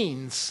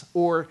means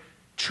or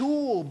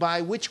tool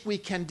by which we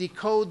can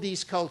decode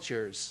these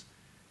cultures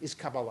is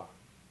Kabbalah.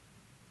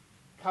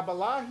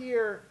 Kabbalah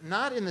here,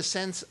 not in the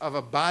sense of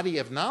a body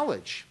of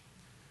knowledge,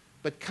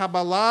 but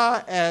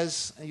Kabbalah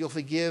as, you'll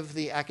forgive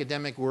the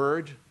academic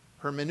word,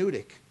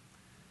 hermeneutic.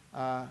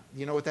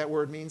 You know what that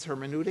word means,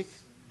 hermeneutic?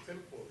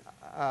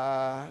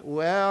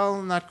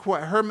 Well, not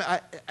quite.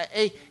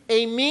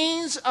 A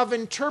means of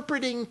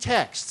interpreting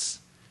texts.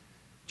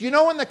 Do you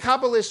know when the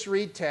Kabbalists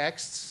read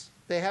texts,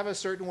 they have a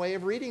certain way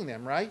of reading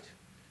them, right?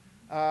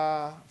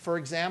 For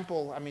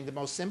example, I mean, the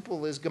most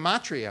simple is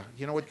gematria.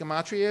 You know what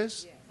gematria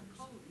is?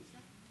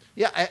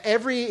 Yeah,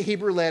 every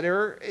Hebrew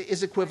letter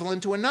is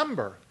equivalent to a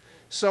number.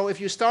 So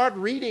if you start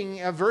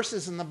reading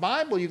verses in the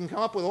Bible, you can come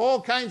up with all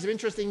kinds of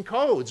interesting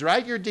codes,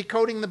 right? You're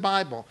decoding the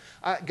Bible.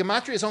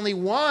 Gematria is only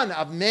one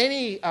of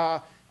many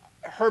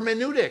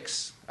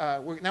hermeneutics.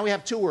 Now we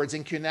have two words,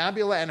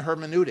 incunabula and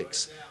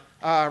hermeneutics.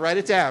 Write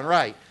it down,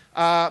 right.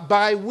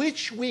 By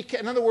which we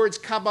can, in other words,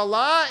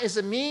 Kabbalah is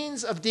a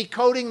means of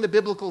decoding the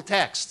biblical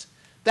text.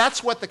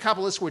 That's what the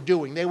Kabbalists were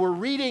doing. They were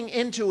reading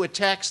into a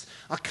text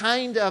a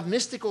kind of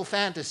mystical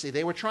fantasy.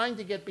 They were trying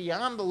to get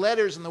beyond the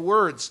letters and the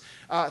words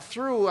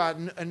through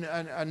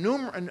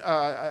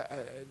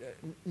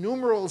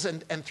numerals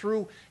and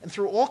through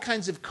all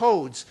kinds of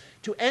codes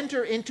to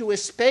enter into a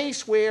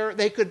space where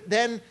they could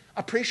then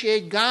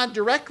appreciate God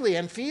directly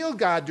and feel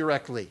God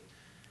directly.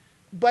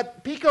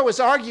 But Pico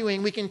is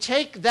arguing we can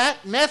take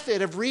that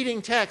method of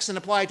reading text and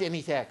apply it to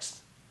any text.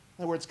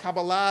 In other words,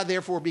 Kabbalah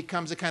therefore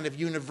becomes a kind of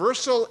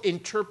universal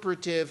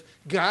interpretive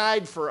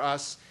guide for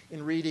us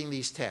in reading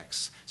these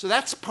texts. So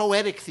that's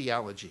poetic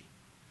theology.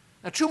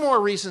 Now, two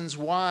more reasons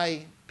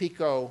why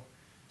Pico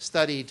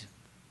studied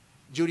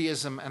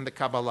Judaism and the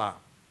Kabbalah.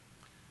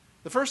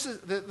 The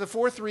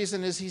fourth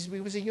reason is he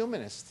was a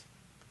humanist.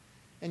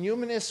 And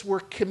humanists were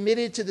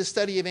committed to the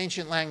study of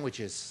ancient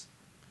languages.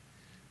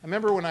 I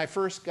remember when I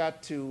first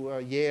got to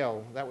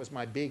Yale, that was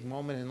my big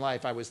moment in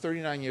life. I was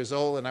 39 years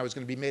old, and I was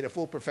going to be made a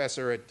full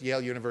professor at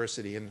Yale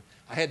University, and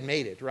I had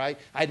made it, right?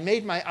 I had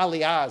made my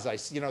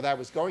aliyahs, that I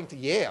was going to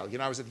Yale.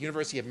 I was at the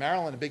University of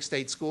Maryland, a big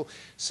state school.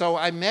 So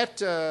I met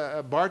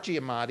Bart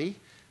Giamatti.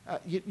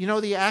 You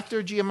know the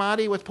actor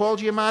Giamatti with Paul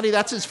Giamatti?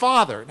 That's his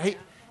father.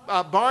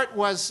 Bart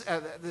was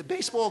the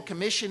baseball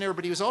commissioner,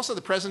 but he was also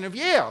the president of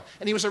Yale,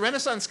 and he was a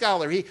Renaissance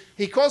scholar.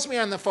 He calls me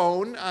on the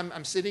phone.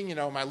 I'm sitting,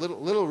 my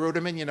little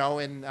Ruderman,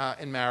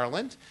 in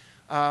Maryland,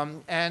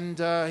 and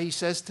he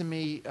says to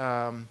me,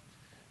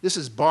 "This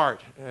is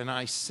Bart," and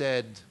I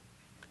said,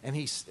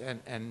 I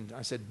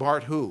said,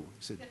 "Bart who?"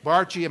 He said,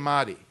 "Bart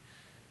Giamatti,"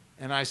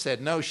 and I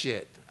said, "No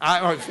shit."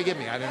 Forgive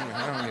me, I don't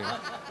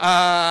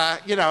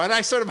and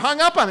I sort of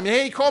hung up on him.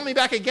 And he called me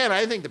back again. I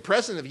didn't think the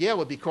president of Yale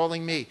would be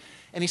calling me.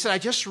 And he said, "I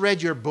just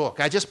read your book."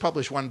 I just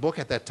published one book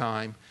at that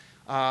time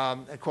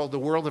called The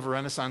World of a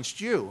Renaissance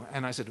Jew.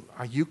 And I said,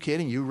 "Are you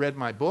kidding? You read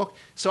my book?"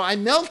 So I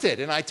melted,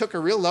 and I took a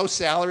real low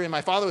salary. And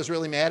my father was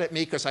really mad at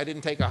me because I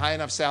didn't take a high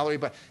enough salary.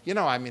 But,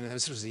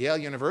 this was Yale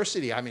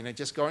University.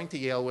 Just going to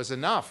Yale was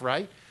enough,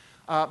 right?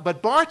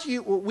 But Bart,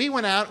 we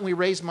went out and we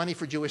raised money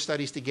for Jewish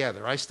studies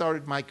together. I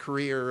started my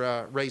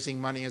career raising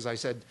money, as I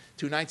said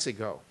 2 nights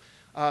ago.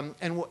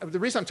 And the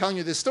reason I'm telling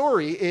you this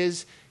story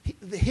is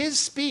his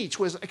speech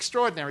was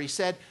extraordinary. He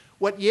said,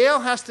 what Yale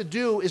has to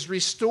do is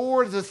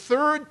restore the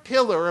third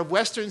pillar of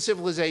Western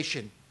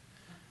civilization.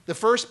 The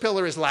first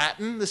pillar is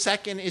Latin, the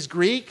second is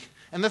Greek,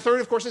 and the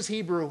third, of course, is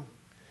Hebrew.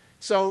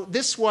 So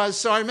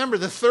I remember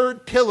the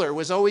third pillar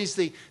was always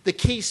the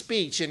key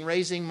speech in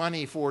raising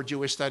money for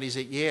Jewish studies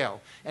at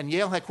Yale. And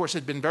Yale, of course,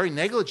 had been very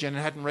negligent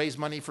and hadn't raised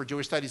money for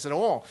Jewish studies at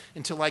all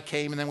until I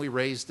came, and then we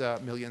raised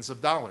millions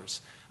of dollars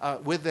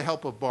with the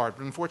help of Bart.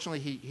 But unfortunately,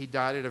 he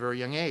died at a very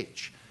young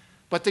age.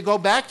 But to go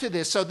back to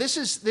this, so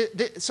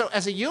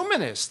as a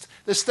humanist,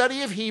 the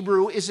study of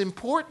Hebrew is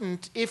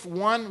important if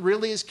one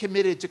really is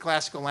committed to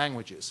classical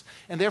languages.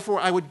 And therefore,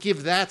 I would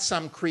give that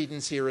some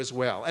credence here as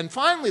well. And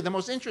finally, the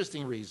most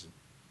interesting reason.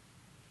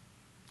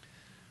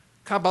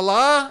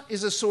 Kabbalah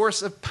is a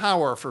source of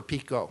power for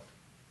Pico.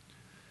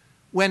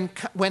 When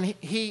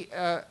he,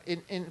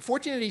 in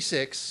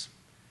 1486,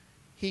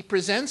 he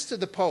presents to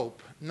the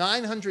Pope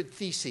 900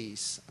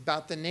 theses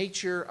about the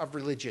nature of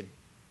religion.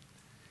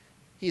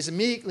 He is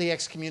immediately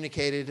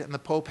excommunicated, and the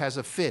Pope has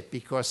a fit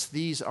because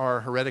these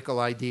are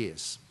heretical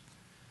ideas.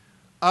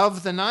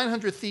 Of the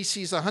 900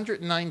 theses,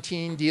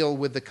 119 deal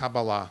with the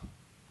Kabbalah.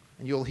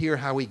 And you'll hear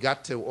how he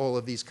got to all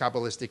of these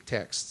Kabbalistic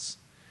texts.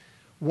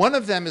 One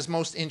of them is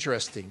most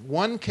interesting.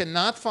 One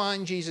cannot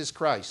find Jesus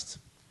Christ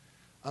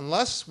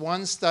unless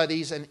one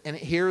studies, and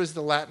here is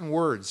the Latin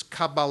words,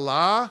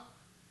 Kabbalah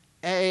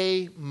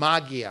e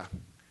magia.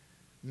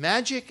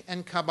 Magic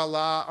and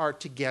Kabbalah are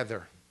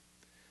together.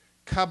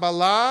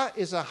 Kabbalah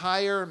is a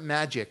higher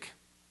magic.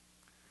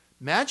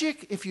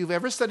 Magic, if you've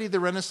ever studied the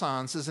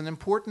Renaissance, is an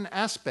important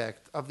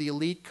aspect of the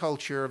elite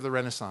culture of the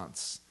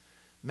Renaissance.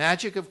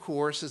 Magic, of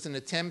course, is an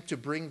attempt to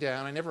bring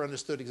down, I never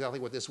understood exactly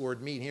what this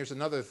word means. Here's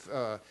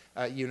another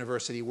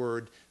university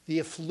word, the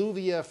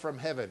effluvia from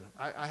heaven.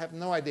 I have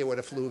no idea what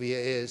effluvia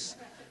is.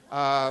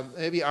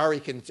 Maybe Ari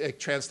can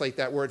translate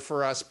that word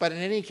for us. But in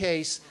any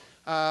case,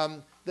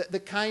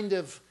 the kind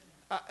of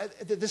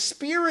the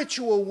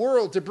spiritual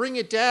world, to bring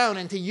it down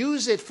and to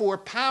use it for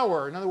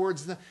power. In other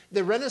words,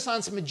 the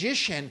Renaissance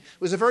magician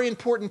was a very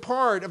important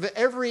part of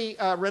every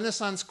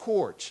Renaissance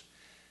court.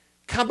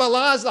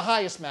 Kabbalah is the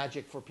highest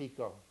magic for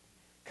Pico.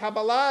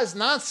 Kabbalah is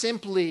not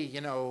simply,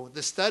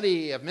 the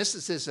study of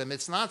mysticism.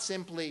 It's not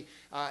simply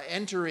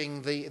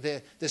entering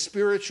the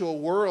spiritual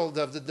world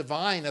of the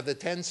divine, of the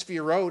 10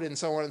 Sefirot, and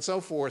so on and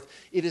so forth.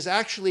 It is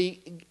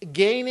actually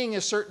gaining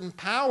a certain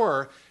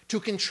power to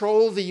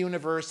control the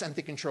universe and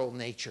to control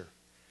nature.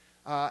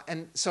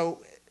 And so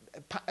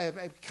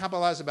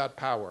Kabbalah is about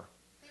power.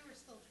 They were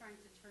still trying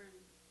to turn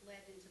lead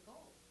into gold.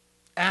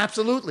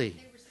 Absolutely.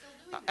 They were still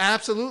doing that.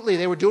 Absolutely.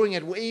 They were doing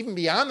it even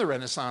beyond the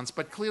Renaissance,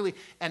 but clearly,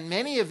 and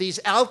many of these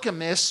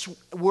alchemists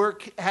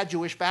had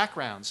Jewish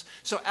backgrounds.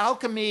 So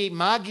alchemy,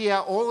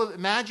 magia,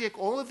 magic,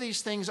 all of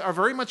these things are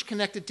very much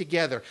connected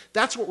together.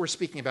 That's what we're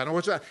speaking about. In other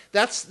words,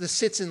 that's the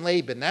Sitz in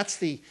Leben. That's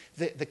the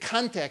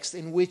context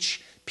in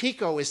which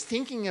Pico is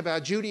thinking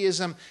about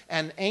Judaism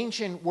and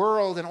ancient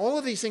world, and all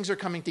of these things are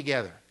coming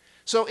together.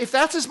 So if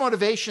that's his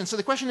motivation, so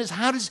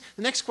the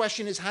next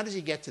question is, how does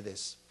he get to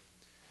this?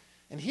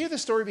 And here the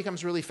story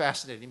becomes really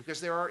fascinating,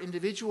 because there are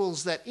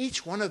individuals that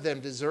each one of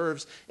them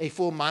deserves a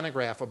full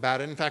monograph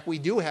about it. In fact, we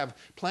do have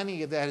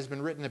plenty of that has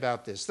been written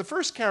about this. The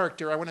first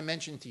character I want to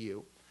mention to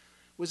you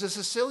was a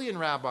Sicilian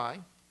rabbi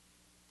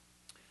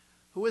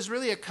who was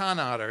really a con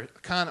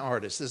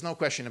artist. There's no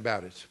question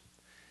about it.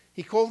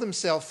 He called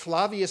himself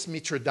Flavius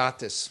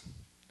Mithridates.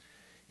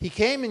 He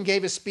came and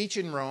gave a speech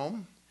in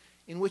Rome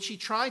in which he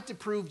tried to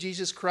prove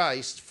Jesus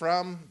Christ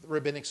from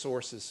rabbinic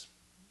sources.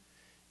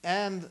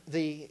 And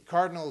the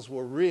cardinals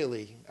were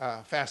really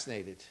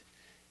fascinated.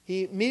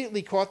 He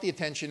immediately caught the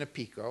attention of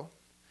Pico,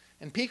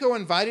 and Pico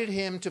invited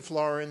him to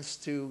Florence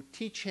to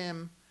teach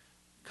him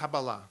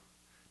Kabbalah,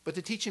 but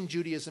to teach him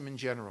Judaism in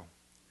general.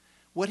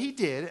 What he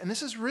did, and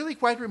this is really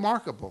quite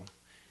remarkable,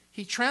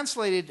 he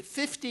translated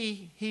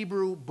 50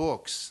 Hebrew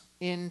books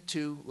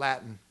into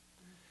Latin.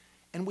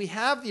 And we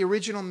have the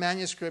original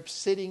manuscripts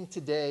sitting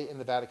today in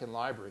the Vatican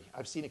Library.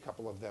 I've seen a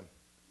couple of them.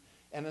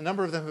 And a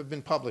number of them have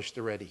been published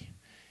already.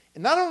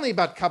 And not only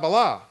about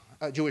Kabbalah,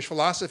 Jewish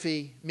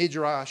philosophy,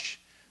 Midrash,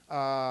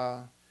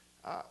 all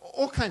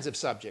kinds of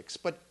subjects,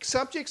 but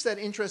subjects that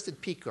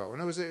interested Pico.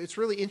 And it's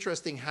really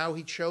interesting how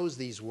he chose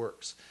these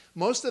works.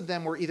 Most of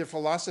them were either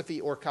philosophy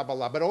or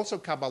Kabbalah, but also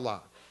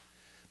Kabbalah.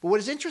 But what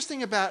is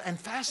interesting about and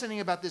fascinating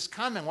about this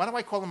con man, why do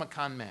I call him a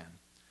con man?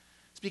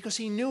 It's because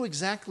he knew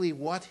exactly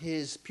what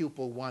his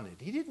pupil wanted.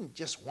 He didn't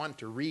just want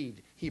to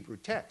read Hebrew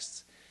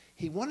texts.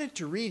 He wanted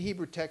to read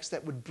Hebrew texts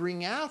that would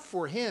bring out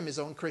for him his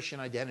own Christian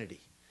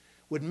identity,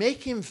 would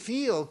make him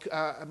feel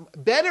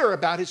better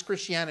about his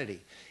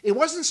Christianity. It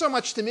wasn't so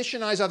much to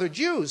missionize other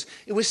Jews.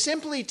 It was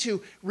simply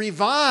to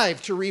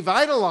revitalize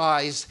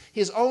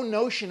his own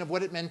notion of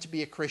what it meant to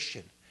be a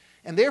Christian.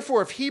 And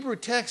therefore, if Hebrew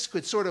texts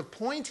could sort of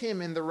point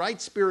him in the right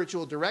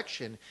spiritual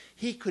direction,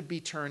 he could be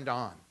turned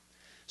on.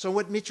 So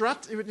what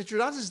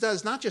Mithridates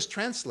does, not just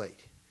translate,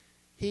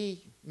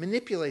 he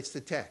manipulates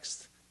the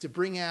text to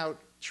bring out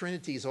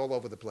trinities all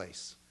over the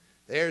place.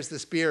 There's the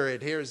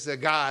Spirit, here's the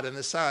God and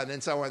the Son,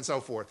 and so on and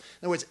so forth.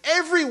 In other words,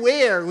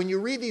 everywhere when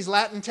you read these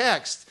Latin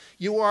texts,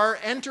 you are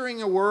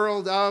entering a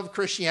world of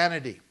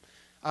Christianity.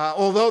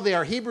 Although they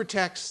are Hebrew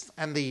texts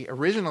and the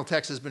original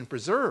text has been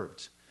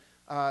preserved,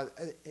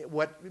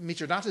 what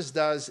Mithridates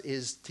does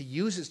is to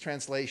use his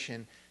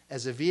translation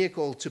as a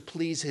vehicle to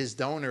please his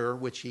donor,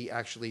 which he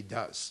actually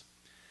does.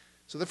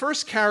 So the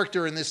first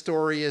character in this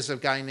story is a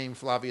guy named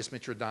Flavius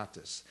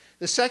Mithridates.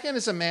 The second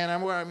is a man,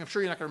 I'm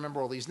sure you're not going to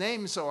remember all these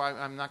names, so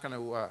I'm not going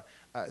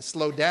to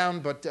slow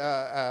down, but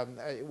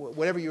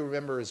whatever you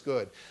remember is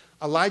good.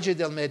 Elijah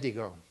del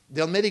Medigo.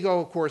 Del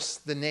Medigo, of course,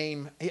 the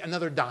name,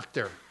 another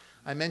doctor.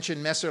 I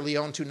mentioned Messer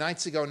Leon 2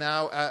 nights ago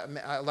now,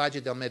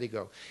 Elijah del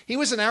Medigo. He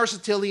was an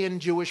Aristotelian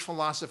Jewish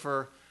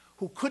philosopher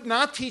who could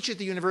not teach at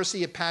the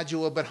University of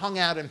Padua, but hung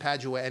out in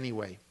Padua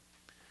anyway.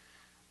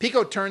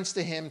 Pico turns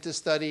to him to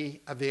study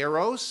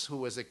Averroes, who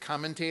was a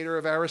commentator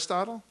of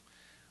Aristotle.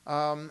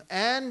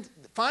 And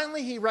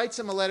finally, he writes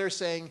him a letter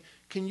saying,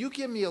 can you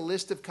give me a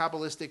list of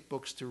Kabbalistic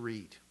books to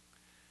read?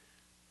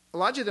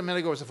 Elijah del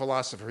Medigo is a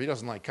philosopher. He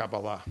doesn't like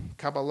Kabbalah.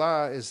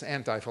 Kabbalah is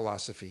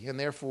anti-philosophy, and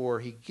therefore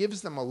he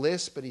gives them a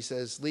list, but he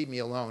says, leave me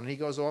alone. And he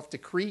goes off to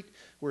Crete,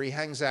 where he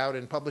hangs out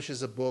and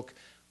publishes a book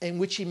in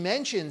which he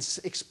mentions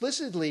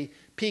explicitly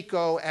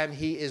Pico, and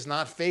he is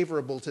not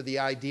favorable to the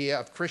idea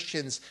of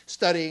Christians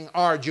studying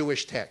our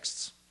Jewish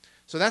texts.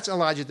 So that's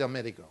Elijah del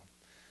Medico.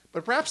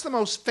 But perhaps the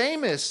most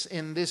famous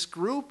in this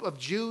group of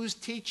Jews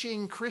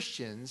teaching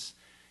Christians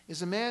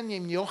is a man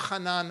named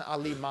Yochanan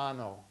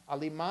Alimano.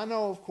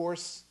 Alimano, of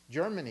course,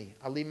 Germany.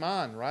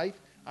 Aliman, right?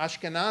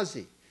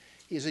 Ashkenazi.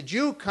 He's a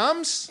Jew,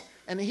 comes,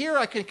 and here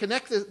I can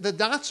connect the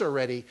dots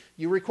already.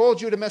 You recall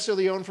Judah Messer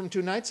Leon from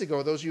 2 nights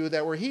ago, those of you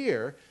that were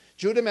here.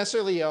 Judah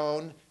Messer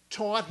Leon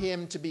taught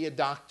him to be a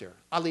doctor.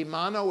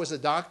 Alimano was a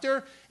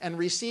doctor and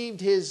received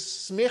his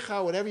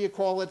smicha, whatever you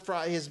call it,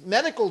 his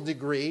medical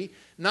degree,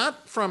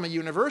 not from a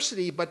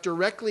university, but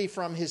directly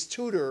from his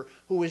tutor,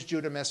 who was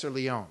Judah Messer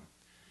Leon.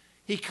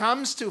 He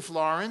comes to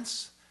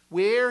Florence,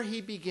 where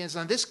he begins.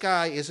 Now, this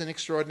guy is an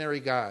extraordinary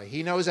guy.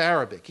 He knows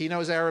Arabic. He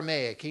knows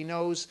Aramaic. He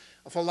knows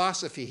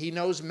philosophy. He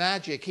knows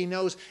magic.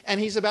 And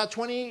he's about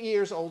 20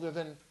 years older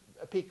than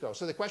Pico.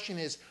 So the question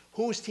is,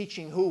 who's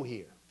teaching who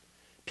here?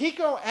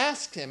 Pico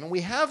asked him, and we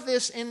have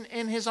this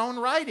in his own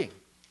writing.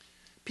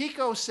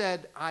 Pico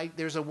said,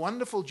 there's a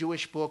wonderful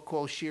Jewish book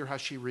called Shir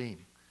HaShirim,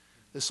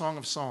 the Song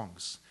of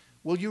Songs.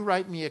 Will you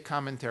write me a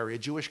commentary, a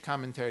Jewish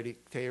commentary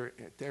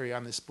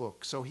on this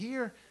book? So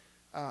here,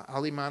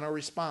 Alimano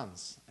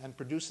responds and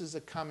produces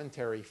a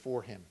commentary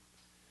for him.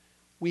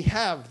 We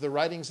have the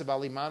writings of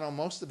Alimano.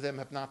 Most of them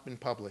have not been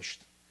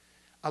published.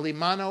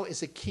 Alimano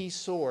is a key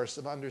source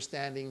of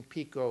understanding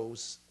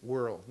Pico's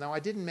world. Now,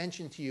 I didn't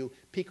mention to you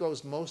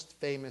Pico's most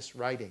famous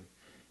writing.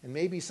 And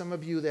maybe some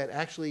of you that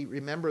actually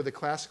remember the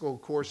classical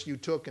course you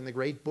took in the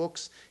great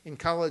books in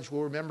college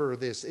will remember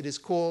this. It is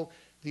called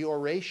The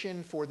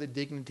Oration for the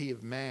Dignity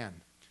of Man.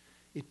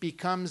 It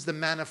becomes the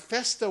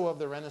manifesto of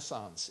the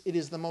Renaissance. It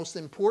is the most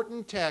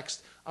important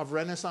text of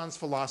Renaissance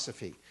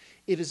philosophy.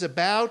 It is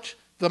about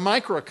the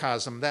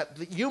microcosm, that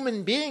the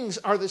human beings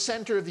are the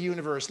center of the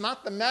universe,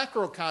 not the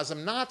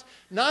macrocosm,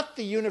 not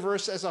the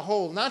universe as a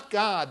whole, not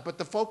God, but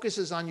the focus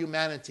is on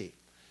humanity.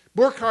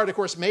 Burckhardt, of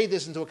course, made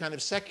this into a kind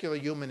of secular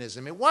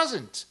humanism. It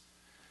wasn't.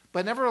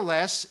 But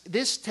nevertheless,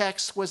 this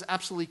text was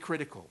absolutely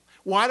critical.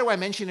 Why do I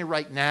mention it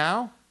right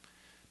now?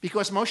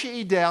 Because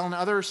Moshe Idel and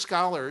other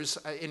scholars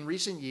in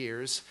recent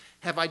years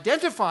have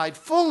identified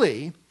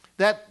fully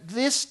that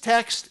this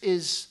text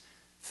is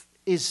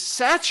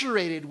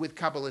saturated with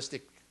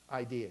Kabbalistic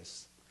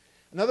ideas.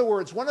 In other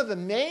words, one of the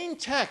main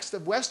texts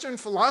of Western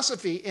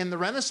philosophy in the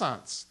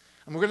Renaissance,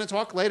 and we're going to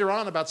talk later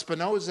on about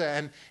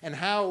Spinoza and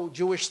how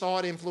Jewish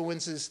thought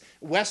influences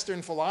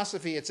Western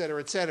philosophy, et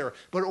cetera,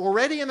 but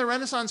already in the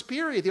Renaissance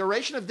period, the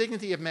Oration of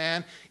Dignity of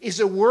Man is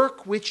a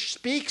work which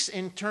speaks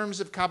in terms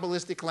of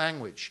Kabbalistic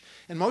language.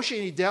 And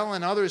Moshe Idel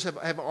and others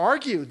have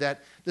argued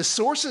that the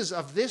sources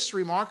of this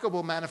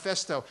remarkable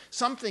manifesto,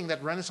 something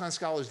that Renaissance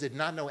scholars did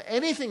not know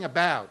anything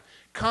about,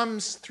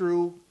 comes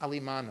through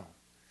Alimano.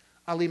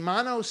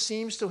 Alimano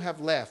seems to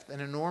have left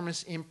an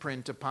enormous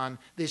imprint upon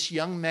this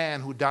young man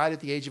who died at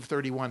the age of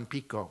 31,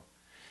 Pico.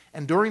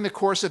 And during the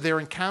course of their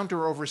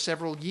encounter over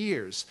several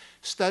years,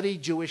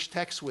 studied Jewish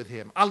texts with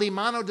him.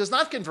 Alimano does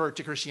not convert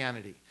to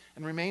Christianity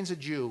and remains a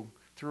Jew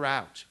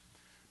throughout.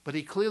 But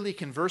he clearly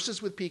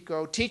converses with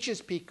Pico,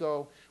 teaches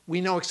Pico.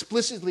 We know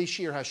explicitly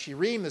Shir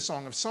HaShirim, the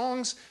Song of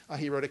Songs.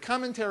 He wrote a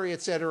commentary,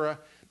 etc.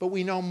 But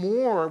we know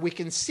more. We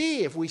can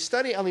see, if we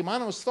study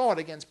Alimano's thought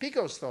against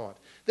Pico's thought,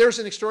 there's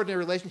an extraordinary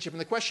relationship. And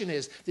the question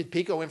is, did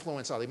Pico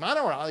influence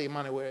Alimano or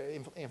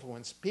Alimano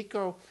influence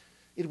Pico?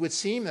 It would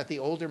seem that the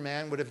older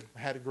man would have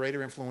had a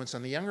greater influence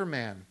on the younger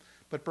man.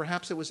 But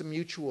perhaps it was a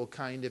mutual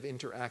kind of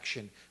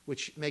interaction,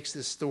 which makes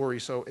this story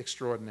so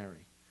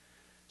extraordinary.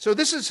 So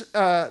this is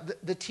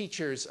the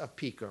teachers of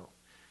Pico.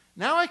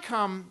 Now I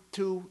come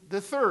to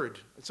the third.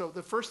 So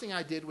the first thing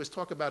I did was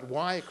talk about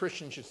why a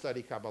Christian should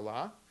study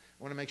Kabbalah.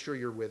 I want to make sure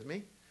you're with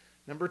me.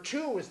 Number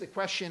two is the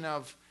question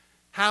of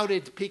how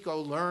did Pico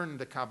learn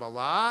the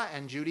Kabbalah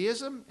and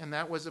Judaism? And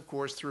that was, of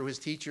course, through his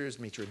teachers,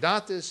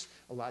 Mithridates,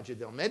 Elijah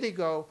del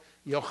Medico,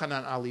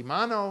 Yochanan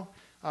Alimano.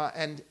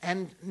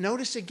 And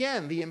notice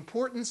again the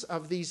importance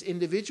of these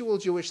individual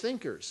Jewish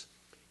thinkers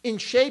in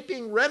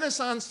shaping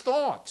Renaissance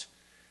thought.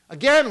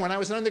 Again, when I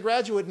was an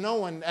undergraduate, no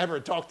one ever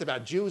talked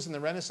about Jews in the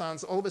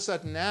Renaissance. All of a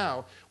sudden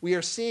now, we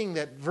are seeing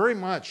that very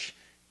much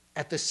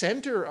at the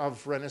center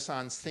of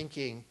Renaissance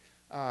thinking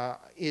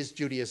is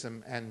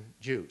Judaism and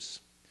Jews.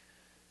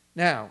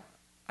 Now,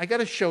 I got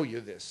to show you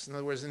this. In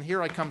other words, and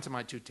here I come to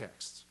my two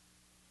texts.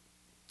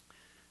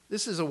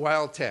 This is a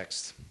wild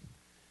text,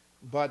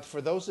 but for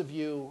those of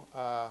you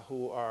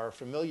who are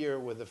familiar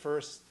with the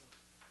first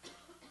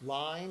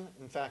line,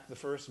 in fact, the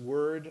first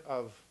word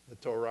of the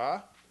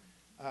Torah,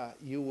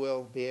 you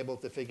will be able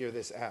to figure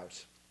this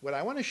out. What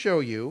I want to show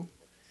you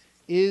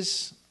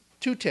is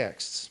two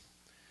texts.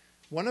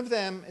 One of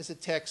them is a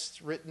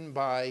text written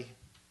by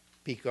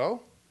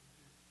Pico.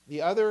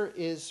 The other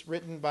is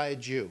written by a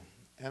Jew.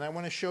 And I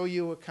want to show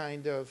you a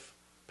kind of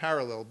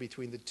parallel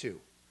between the two.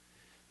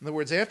 In other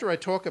words, after I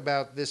talk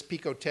about this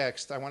Pico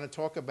text, I want to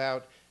talk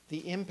about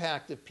the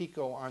impact of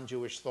Pico on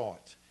Jewish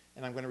thought.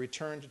 And I'm going to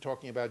return to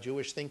talking about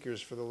Jewish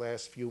thinkers for the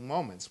last few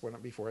moments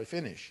before I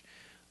finish.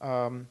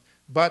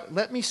 But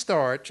let me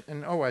start,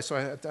 and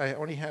I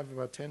only have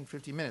about 10,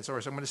 15 minutes. All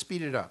right, so I'm going to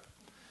speed it up.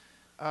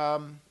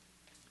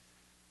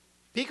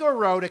 Pico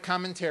wrote a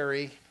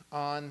commentary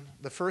on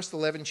the first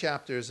 11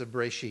 chapters of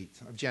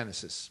Bereshit, of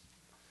Genesis,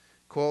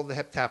 called the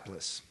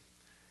Heptaplis.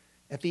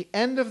 At the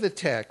end of the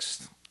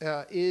text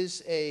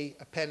is an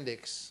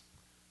appendix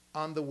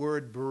on the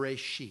word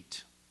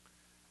Bereshit.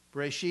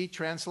 Bereshit,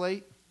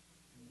 translate?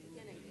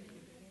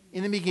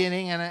 In the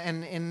beginning,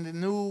 and in the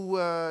new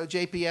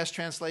JPS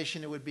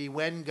translation, it would be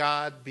when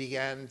God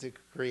began to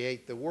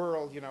create the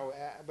world,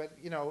 but,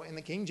 in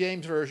the King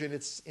James Version,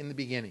 it's in the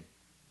beginning.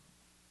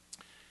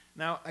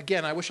 Now,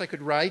 again, I wish I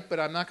could write, but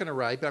I'm not going to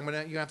write,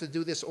 but you have to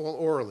do this all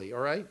orally, all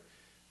right?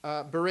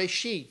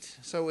 Bereshit,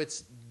 so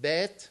it's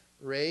Bet,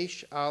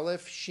 Resh,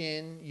 Aleph,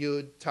 Shin,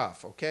 Yud,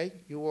 Taf, okay?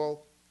 You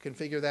all can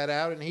figure that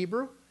out in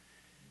Hebrew?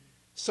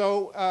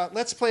 So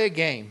let's play a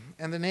game.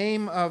 And the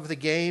name of the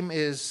game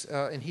is,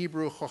 in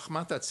Hebrew,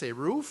 Chochmat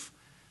HaTzeruf,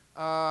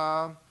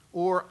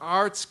 or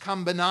Arts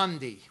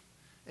Combinandi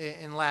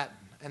in Latin.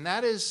 And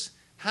that is,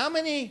 how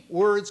many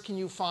words can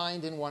you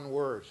find in one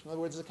word? In other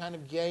words, it's the kind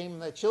of game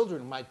that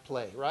children might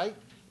play, right?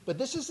 But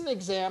this is an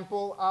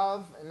example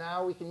of, and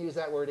now we can use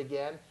that word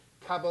again,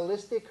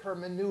 Kabbalistic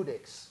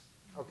hermeneutics,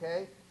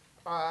 okay?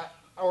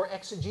 Or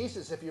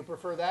exegesis, if you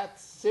prefer that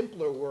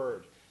simpler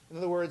word. In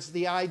other words,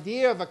 the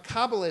idea of a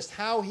Kabbalist,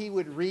 how he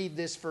would read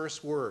this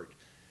first word.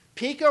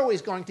 Pico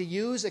is going to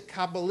use a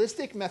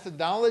Kabbalistic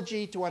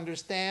methodology to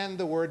understand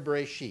the word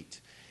Bereshit.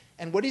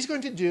 And what he's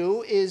going to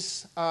do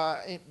is,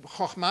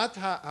 Chochmat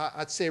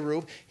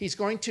HaTzeruf, he's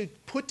going to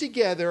put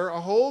together a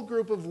whole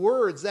group of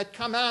words that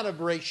come out of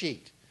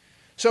Bereshit.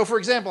 So, for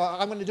example,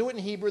 I'm going to do it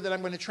in Hebrew, then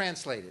I'm going to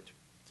translate it.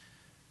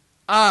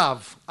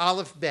 Av,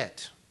 Aleph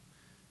Bet.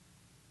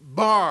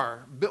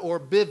 Bar, or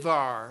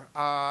Bivar,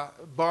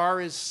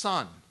 Bar is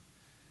son.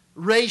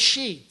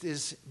 Reshit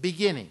is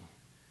beginning.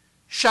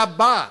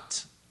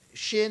 Shabbat,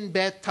 Shin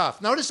Bet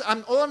Taf. Notice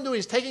all I'm doing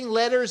is taking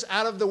letters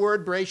out of the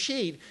word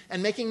Bereshit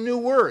and making new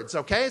words,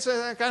 okay? It's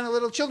a kind of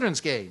little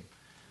children's game.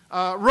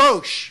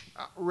 Rosh,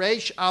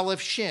 Resh Aleph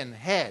Shin,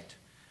 head.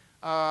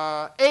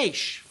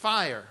 Aish,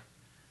 fire.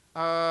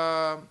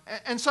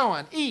 And so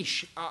on.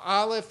 Ish,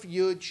 Aleph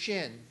Yud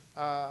Shin,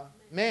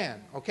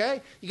 man,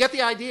 okay? You get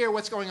the idea of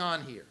what's going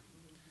on here.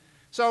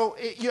 So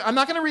I'm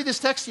not going to read this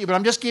text to you, but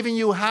I'm just giving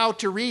you how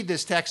to read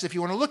this text if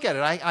you want to look at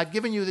it. I've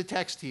given you the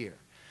text here.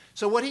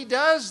 So what he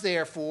does,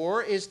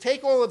 therefore, is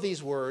take all of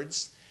these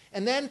words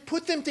and then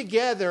put them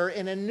together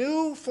in a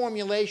new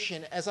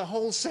formulation as a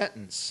whole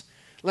sentence.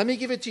 Let me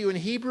give it to you in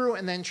Hebrew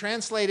and then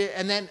translate it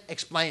and then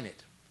explain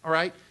it, all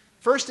right?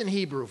 First in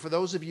Hebrew, for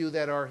those of you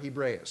that are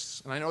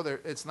Hebraists. And I know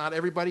it's not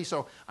everybody,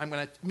 so I'm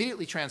going to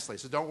immediately translate,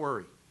 so don't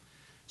worry.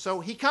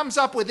 So he comes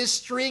up with this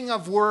string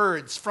of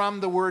words from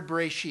the word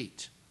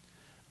Bereshit.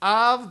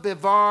 Av,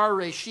 Bevar,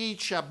 Reshit,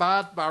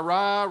 Shabbat,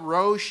 Bara,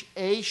 Rosh,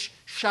 Aish,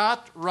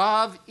 Shat,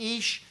 Rav,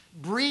 Ish,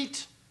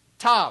 Brit,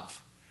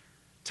 Tav.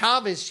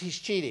 Tav is, he's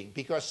cheating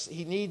because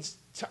he needs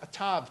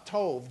Tav,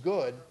 Tov,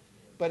 good,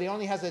 but he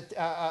only has a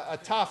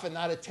Taf and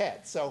not a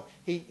Tet, so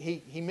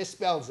he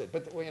misspells it.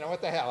 But you know, what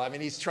the hell? I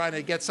mean, he's trying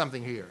to get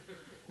something here.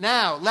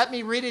 Now, let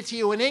me read it to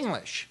you in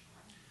English.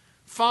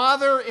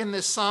 Father in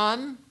the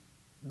Son,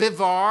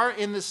 Bivar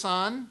in the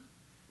Son,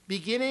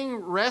 beginning,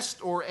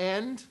 rest, or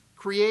end,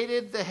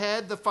 created the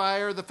head, the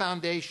fire, the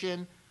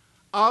foundation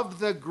of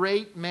the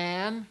great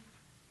man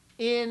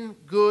in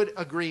good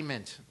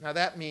agreement. Now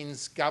that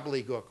means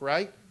gobbledygook,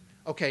 right?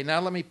 Okay, now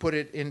let me put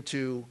it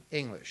into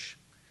English.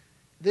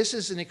 This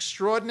is an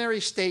extraordinary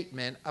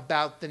statement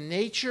about the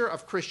nature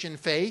of Christian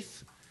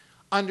faith,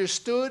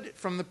 understood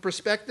from the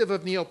perspective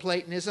of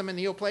Neoplatonism. And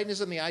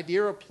Neoplatonism, the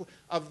idea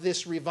of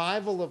this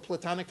revival of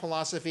Platonic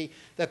philosophy,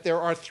 that there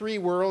are three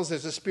worlds.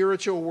 There's a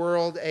spiritual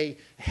world, a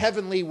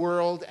heavenly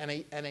world, and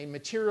a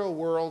material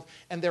world.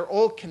 And they're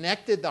all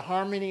connected, the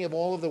harmony of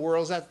all of the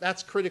worlds.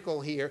 That's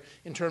critical here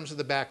in terms of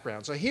the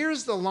background. So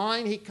here's the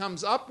line he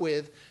comes up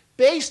with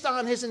based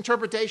on his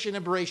interpretation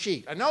of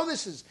Bereshit. I know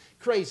this is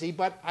crazy,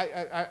 but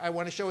I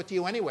want to show it to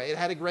you anyway. It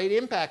had a great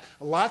impact.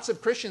 Lots of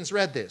Christians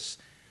read this.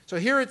 So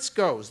here it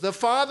goes. The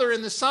Father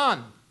and the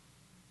Son,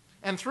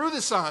 and through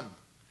the Son.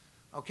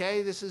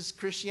 Okay, this is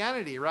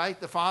Christianity, right?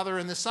 The Father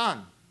and the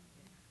Son.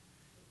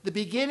 The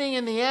beginning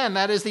and the end,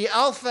 that is the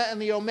Alpha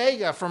and the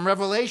Omega from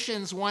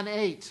Revelations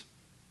 1:8.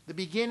 The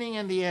beginning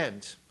and the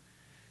end.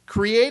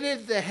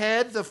 Created the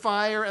head, the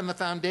fire, and the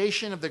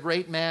foundation of the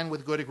great man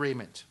with good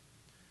agreement.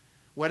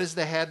 What is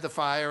the head, the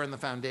fire, and the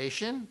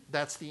foundation?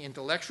 That's the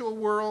intellectual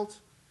world,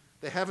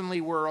 the heavenly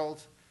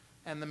world,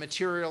 and the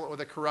material or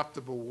the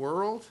corruptible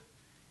world.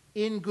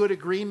 In good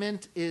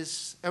agreement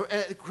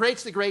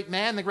creates the great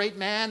man. The great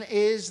man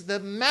is the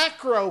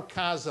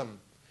macrocosm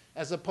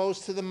as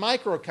opposed to the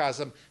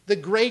microcosm, the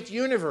great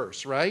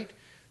universe, right?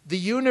 The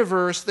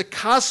universe, the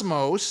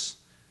cosmos,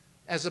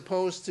 as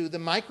opposed to the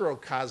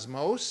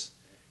microcosmos,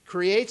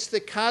 creates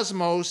the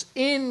cosmos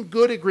in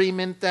good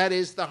agreement, that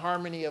is the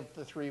harmony of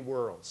the three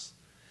worlds.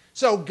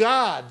 So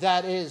God,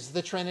 that is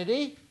the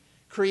Trinity,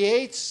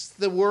 creates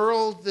the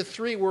world, the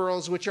three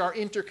worlds which are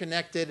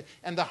interconnected,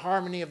 and the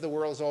harmony of the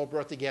worlds all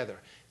brought together.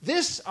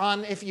 This,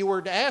 if you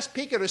were to ask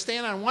Pico to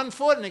stand on one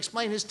foot and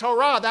explain his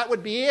Torah, that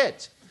would be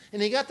it.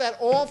 And he got that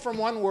all from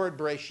one word,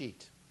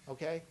 Breshit.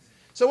 Okay?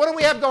 So what do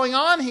we have going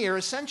on here?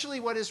 Essentially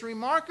what is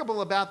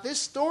remarkable about this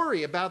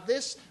story, about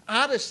this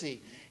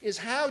Odyssey, is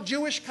how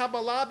Jewish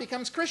Kabbalah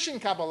becomes Christian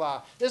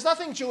Kabbalah. There's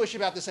nothing Jewish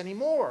about this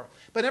anymore.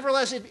 But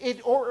nevertheless,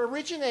 it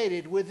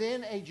originated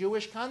within a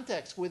Jewish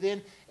context,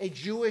 within a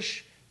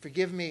Jewish,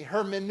 forgive me,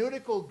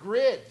 hermeneutical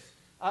grid,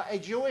 a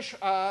Jewish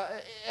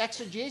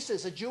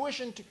exegesis, a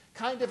Jewish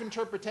kind of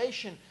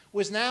interpretation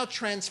was now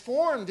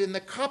transformed in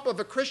the cup of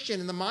a Christian,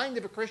 in the mind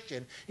of a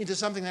Christian, into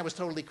something that was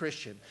totally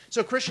Christian.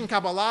 So Christian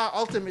Kabbalah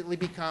ultimately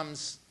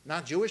becomes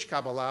not Jewish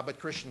Kabbalah, but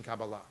Christian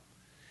Kabbalah.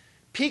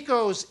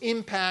 Pico's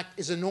impact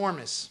is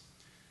enormous.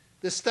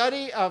 The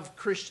study of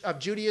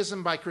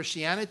Judaism by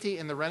Christianity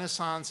in the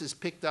Renaissance is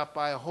picked up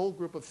by a whole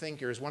group of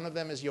thinkers. One of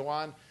them is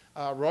Johann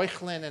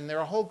Reuchlin, and there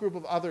are a whole group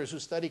of others who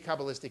study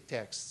Kabbalistic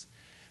texts.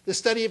 The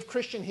study of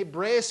Christian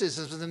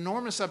Hebraicism is an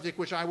enormous subject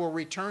which I will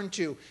return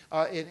to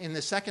in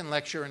the second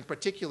lecture, in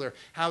particular,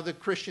 how the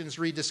Christians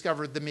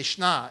rediscovered the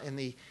Mishnah in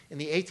the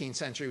 18th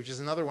century, which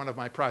is another one of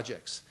my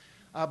projects.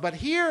 But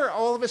here,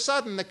 all of a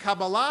sudden, the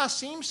Kabbalah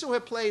seems to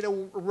have played a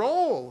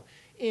role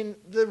in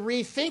the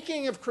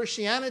rethinking of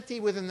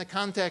Christianity within the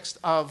context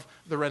of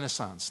the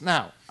Renaissance.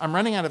 Now, I'm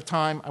running out of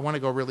time. I want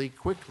to go really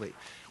quickly.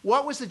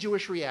 What was the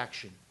Jewish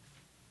reaction?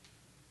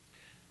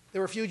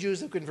 There were a few Jews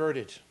who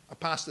converted,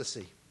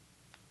 apostasy.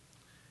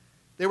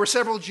 There were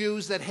several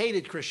Jews that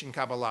hated Christian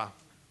Kabbalah.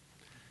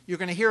 You're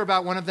going to hear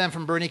about one of them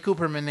from Bernie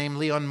Cooperman named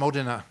Leon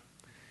Modena.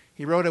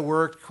 He wrote a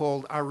work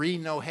called Ari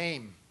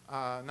Nohaim,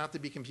 not to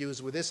be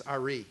confused with this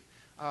Ari,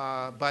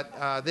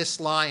 but this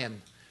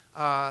lion.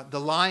 The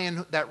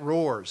Lion That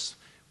Roars,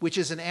 which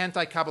is an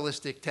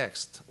anti-Kabbalistic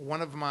text.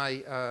 One of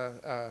my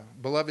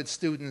beloved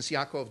students,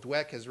 Yaakov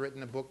Dweck, has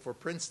written a book for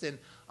Princeton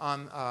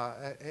on,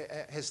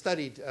 has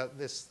studied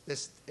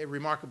this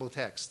remarkable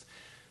text.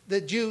 The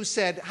Jews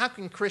said, how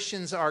can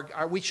Christians,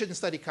 we shouldn't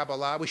study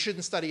Kabbalah, we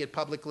shouldn't study it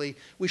publicly,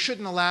 we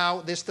shouldn't allow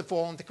this to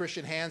fall into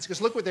Christian hands,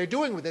 because look what they're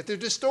doing with it. They're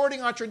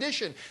distorting our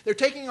tradition. They're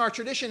taking our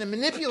tradition and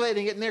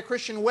manipulating it in their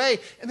Christian way,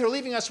 and they're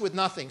leaving us with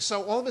nothing.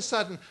 So all of a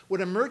sudden,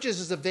 what emerges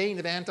is a vein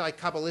of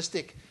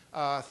anti-Kabbalistic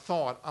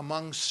thought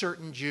among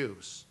certain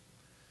Jews.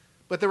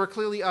 But there were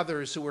clearly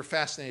others who were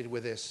fascinated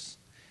with this,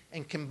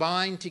 and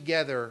combined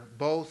together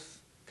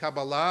both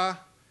Kabbalah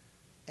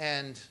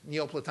and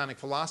Neoplatonic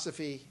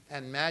philosophy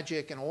and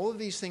magic and all of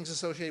these things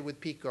associated with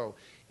Pico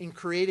in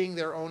creating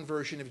their own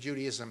version of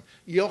Judaism.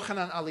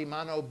 Yochanan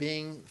Alimano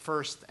being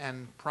first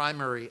and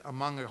primary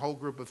among a whole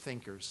group of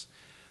thinkers.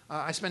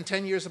 I spent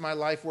 10 years of my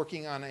life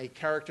working on a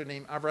character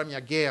named Avram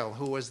Yagel,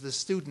 who was the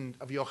student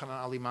of Yochanan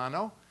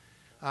Alimano,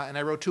 and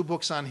I wrote 2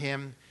 books on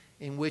him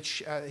in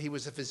which he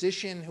was a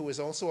physician who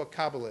was also a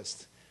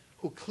Kabbalist,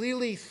 who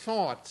clearly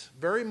thought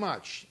very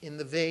much in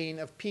the vein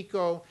of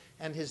Pico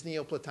and his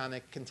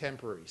Neoplatonic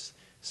contemporaries.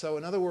 So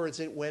in other words,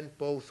 it went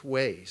both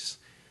ways.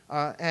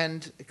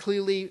 And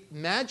clearly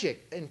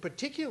magic in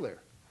particular,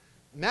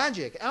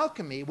 magic,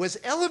 alchemy, was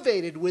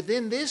elevated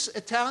within this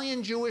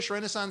Italian Jewish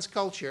Renaissance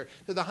culture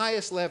to the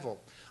highest level.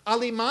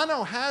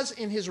 Alimano has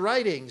in his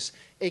writings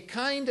a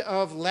kind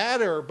of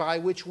ladder by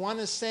which one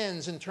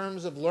ascends in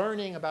terms of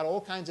learning about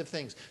all kinds of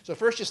things. So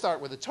first you start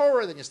with the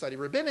Torah, then you study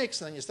rabbinics,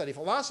 then you study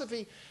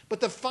philosophy. But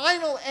the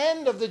final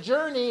end of the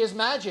journey is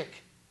magic.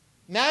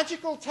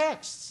 Magical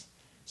texts.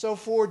 So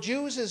for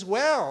Jews as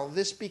well,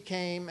 this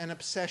became an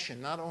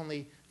obsession, not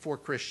only for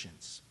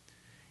Christians.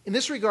 In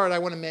this regard, I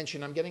want to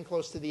mention, I'm getting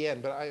close to the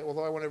end, but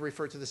although I want to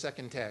refer to the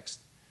second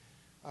text,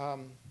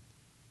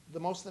 the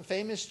most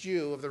famous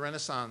Jew of the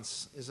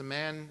Renaissance is a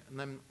man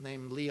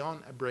named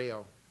Leon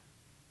Hebreo.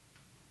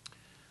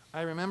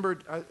 I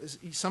remembered,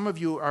 some of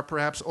you are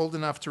perhaps old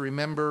enough to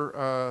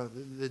remember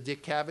the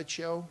Dick Cavett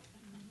show.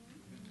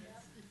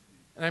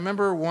 And I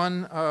remember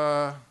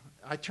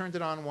I turned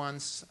it on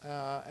once,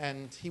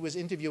 and he was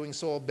interviewing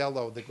Saul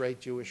Bellow, the great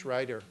Jewish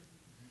writer.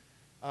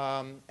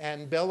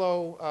 And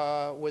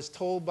Bellow was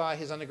told by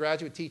his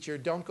undergraduate teacher,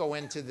 don't go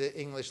into the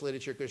English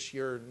literature because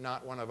you're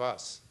not one of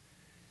us.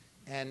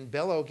 And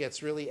Bellow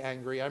gets really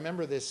angry. I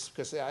remember this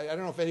because I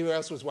don't know if anyone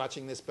else was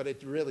watching this, but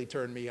it really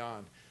turned me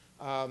on.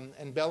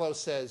 And Bellow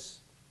says,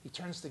 he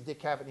turns to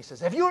Dick Cavett and he says,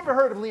 have you ever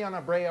heard of Leon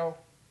Hebreo?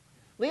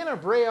 Leon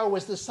Hebreo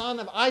was the son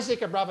of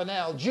Isaac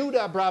Abravanel.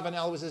 Judah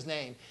Abravanel was his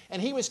name.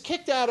 And he was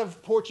kicked out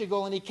of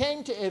Portugal and he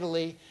came to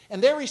Italy.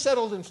 And there he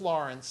settled in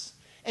Florence.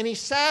 And he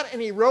sat and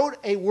he wrote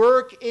a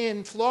work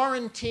in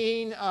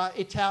Florentine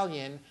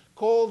Italian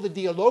called the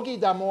Dialoghi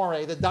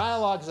d'Amore, the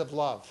Dialogues of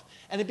Love.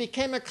 And it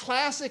became a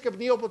classic of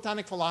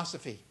Neoplatonic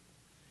philosophy.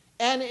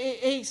 And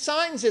he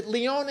signs it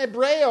Leon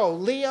Hebreo.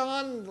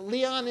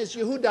 Leon is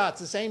Yehuda.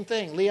 It's the same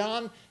thing.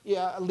 Leon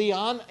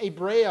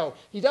Hebreo.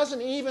 He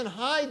doesn't even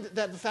hide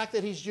the fact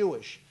that he's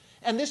Jewish.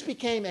 And this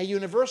became a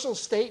universal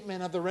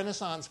statement of the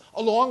Renaissance,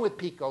 along with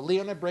Pico.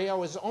 Leon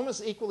Hebreo is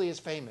almost equally as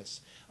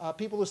famous.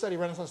 People who study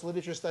Renaissance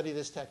literature study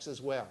this text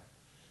as well.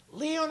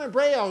 Leon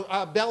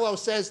Abreu, Bello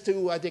says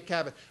to Dick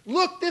Cavett,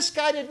 look, this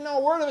guy didn't know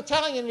a word of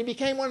Italian, and he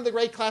became one of the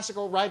great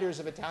classical writers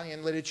of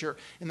Italian literature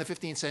in the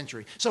 15th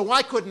century. So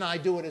why couldn't I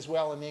do it as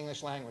well in the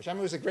English language? I mean,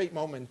 it was a great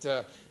moment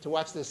to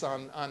watch this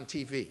on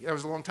TV. That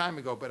was a long time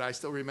ago, but I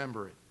still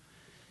remember it.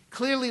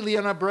 Clearly,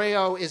 Leon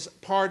Abreu is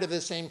part of the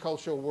same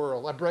cultural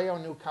world.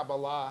 Abreu knew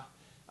Kabbalah.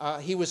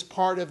 He was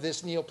part of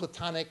this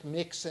Neoplatonic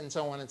mix and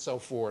so on and so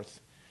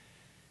forth.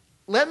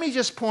 Let me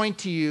just point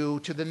to you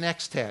to the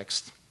next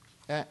text.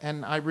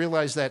 And I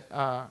realize that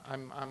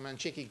I'm on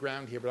shaky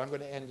ground here, but I'm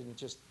going to end in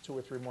just 2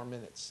 or 3 more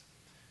minutes.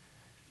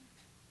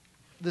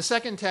 The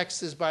second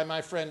text is by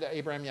my friend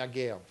Abraham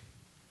Yagel.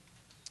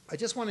 I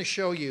just want to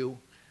show you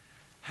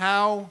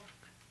how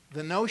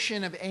the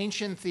notion of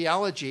ancient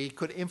theology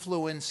could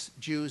influence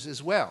Jews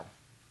as well.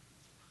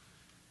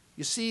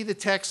 You see the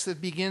text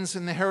that begins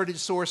in the Heritage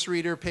Source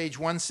Reader, page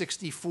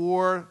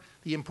 164,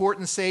 the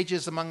important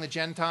sages among the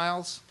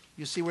Gentiles.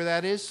 You see where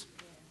that is?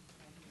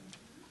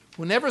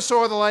 Who never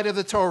saw the light of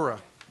the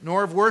Torah,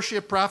 nor of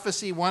worship,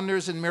 prophecy,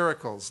 wonders, and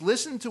miracles.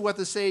 Listen to what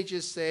the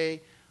sages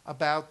say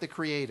about the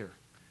Creator.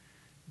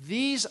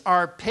 These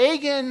are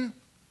pagan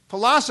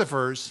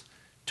philosophers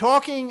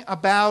talking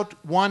about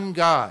one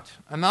God.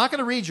 I'm not going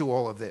to read you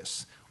all of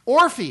this.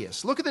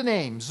 Orpheus, look at the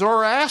name.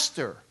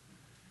 Zoroaster,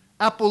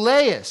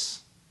 Apuleius,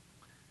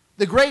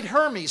 the great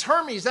Hermes.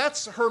 Hermes,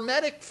 that's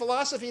Hermetic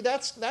philosophy.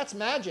 That's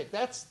magic.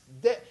 That's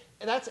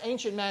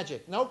ancient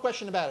magic. No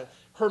question about it.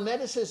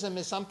 Hermeticism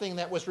is something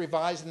that was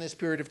revised in this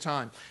period of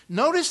time.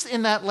 Notice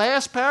in that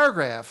last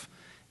paragraph,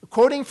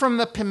 quoting from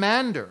the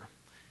Pimander,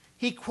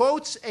 he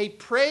quotes a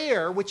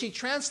prayer which he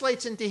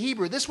translates into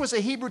Hebrew. This was a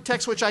Hebrew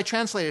text which I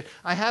translated.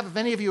 I have, if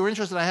any of you are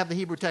interested, I have the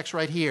Hebrew text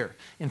right here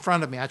in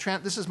front of me.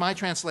 This is my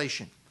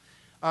translation.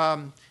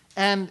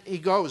 And he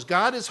goes,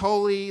 God is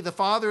holy, the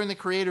Father and the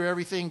Creator,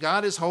 everything.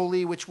 God is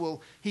holy,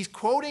 he's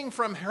quoting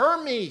from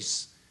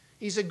Hermes.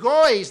 He's a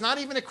goy. He's not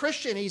even a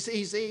Christian.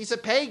 He's a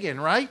pagan,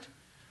 right?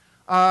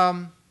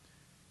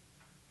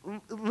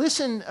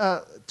 Listen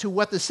to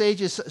what the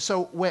sages.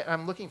 So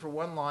I'm looking for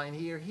one line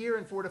here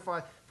and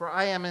fortify, for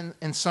I am,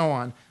 and so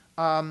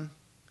on.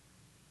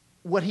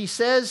 What he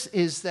says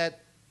is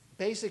that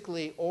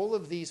basically all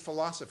of these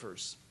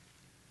philosophers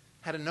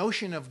had a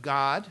notion of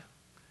God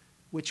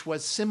which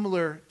was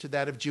similar to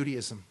that of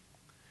Judaism.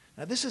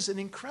 Now, this is an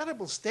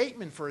incredible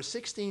statement for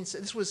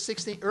this was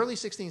early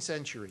 16th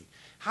century.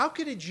 How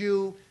could a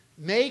Jew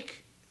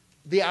make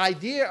the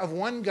idea of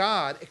one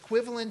God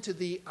equivalent to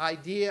the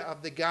idea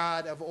of the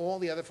God of all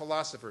the other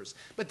philosophers?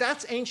 But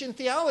that's ancient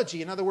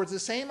theology. In other words, the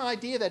same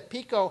idea that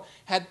Pico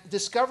had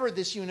discovered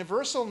this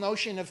universal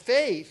notion of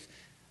faith,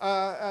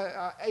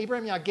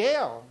 Abraham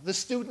Yagel, the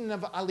student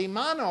of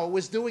Alimano,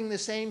 was doing the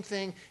same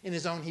thing in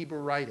his own Hebrew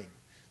writing.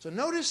 So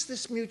notice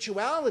this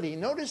mutuality,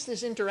 notice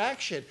this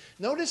interaction,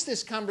 notice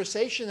this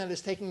conversation that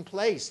is taking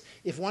place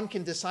if one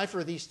can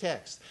decipher these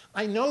texts.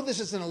 I know this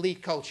is an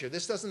elite culture.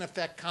 This doesn't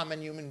affect common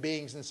human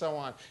beings and so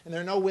on. And there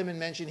are no women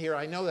mentioned here.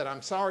 I know that.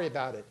 I'm sorry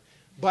about it.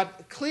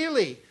 But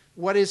clearly,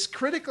 what is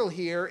critical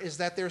here is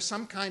that there's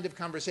some kind of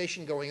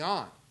conversation going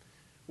on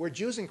where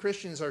Jews and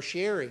Christians are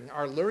sharing,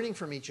 are learning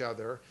from each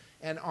other,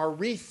 and are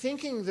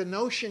rethinking the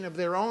notion of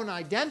their own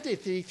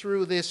identity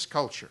through this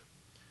culture.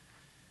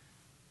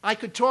 I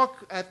could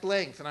talk at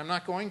length, and I'm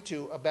not going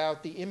to,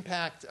 about the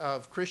impact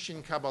of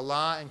Christian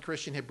Kabbalah and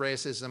Christian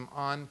Hebraicism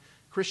on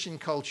Christian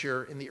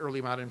culture in the early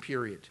modern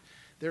period.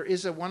 There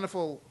is a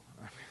wonderful,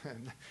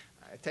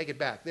 I take it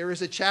back, there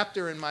is a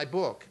chapter in my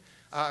book,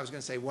 I was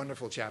going to say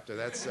wonderful chapter,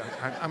 that's,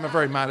 I'm a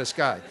very modest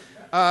guy,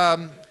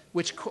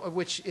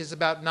 which is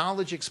about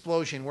knowledge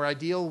explosion, where I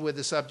deal with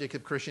the subject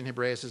of Christian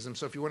Hebraicism.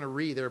 So if you want to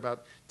read, there are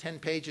about 10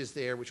 pages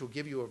there, which will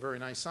give you a very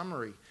nice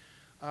summary.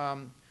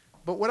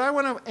 But what I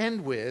want to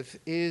end with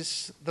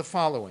is the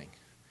following.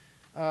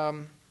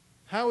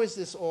 How is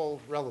this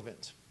all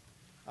relevant?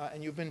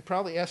 And you've been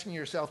probably asking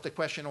yourself the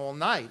question all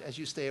night as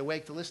you stay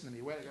awake to listen to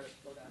me. Wait, I got to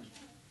go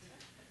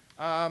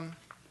down.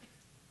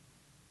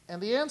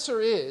 And the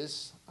answer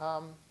is,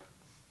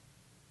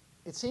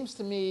 it seems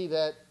to me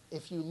that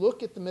if you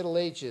look at the Middle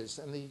Ages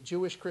and the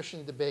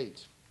Jewish-Christian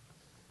debate,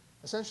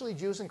 essentially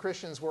Jews and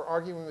Christians were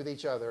arguing with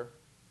each other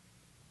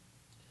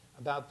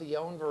about the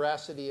own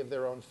veracity of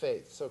their own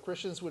faith. So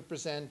Christians would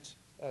present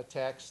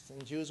texts,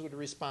 and Jews would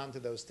respond to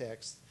those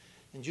texts,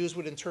 and Jews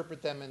would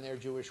interpret them in their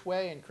Jewish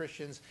way, and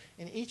Christians,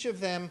 and each of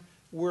them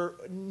were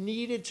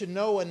needed to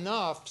know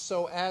enough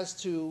so as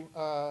to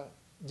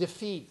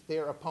defeat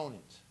their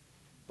opponent.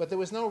 But there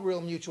was no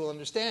real mutual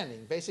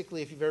understanding.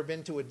 Basically, if you've ever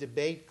been to a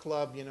debate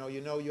club, you know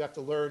you have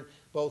to learn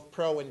both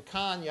pro and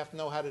con. You have to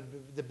know how to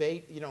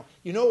debate. You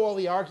know all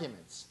the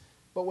arguments.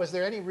 But was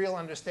there any real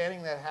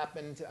understanding that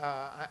happened?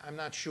 I'm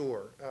not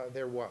sure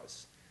there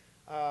was.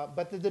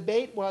 But the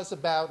debate was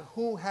about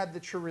who had the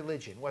true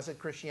religion. Was it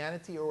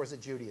Christianity or was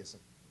it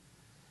Judaism?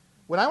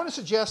 What I want to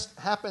suggest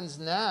happens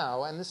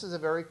now, and this is a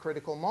very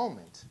critical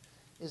moment,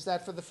 is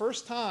that for the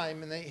first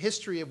time in the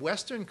history of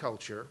Western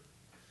culture,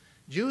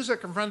 Jews are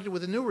confronted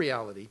with a new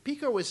reality.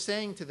 Pico is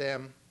saying to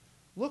them,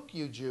 look,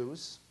 you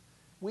Jews,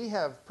 We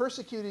have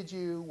persecuted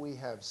you, we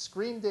have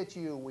screamed at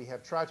you, we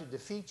have tried to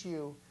defeat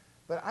you,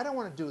 but I don't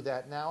want to do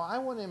that now. I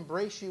want to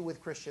embrace you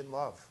with Christian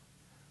love.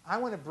 I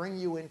want to bring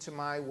you into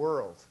my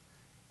world.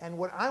 And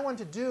what I want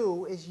to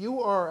do is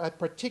you are a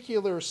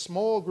particular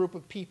small group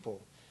of people.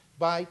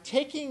 By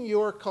taking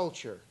your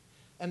culture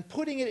and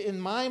putting it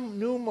in my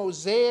new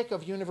mosaic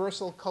of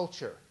universal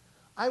culture,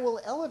 I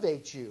will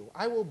elevate you.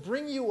 I will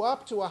bring you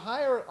up to a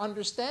higher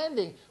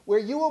understanding where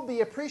you will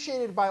be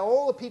appreciated by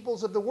all the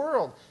peoples of the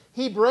world.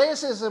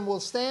 Hebraicism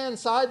will stand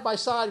side by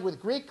side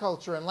with Greek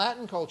culture and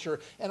Latin culture,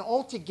 and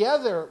all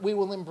together we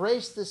will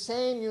embrace the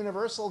same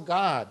universal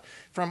God,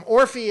 from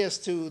Orpheus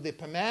to the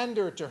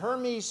Pomander to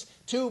Hermes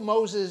to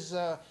Moses,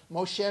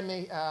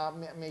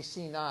 Moshe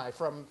Sinai,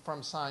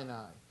 from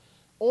Sinai.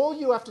 All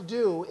you have to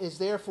do is,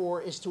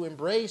 therefore, is to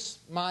embrace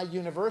my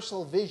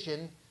universal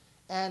vision,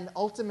 and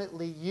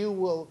ultimately you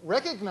will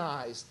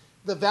recognize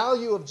the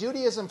value of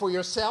Judaism for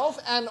yourself,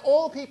 and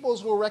all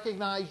peoples will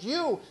recognize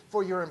you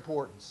for your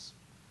importance.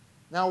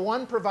 Now,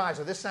 one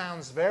proviso. This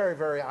sounds very,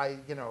 very,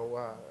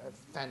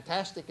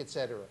 fantastic,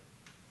 etc.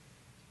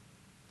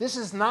 This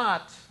is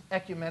not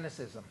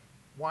ecumenicism.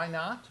 Why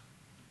not?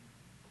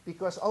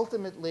 Because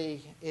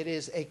ultimately it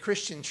is a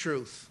Christian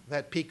truth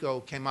that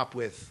Pico came up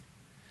with.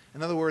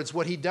 In other words,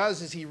 what he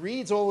does is he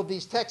reads all of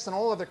these texts and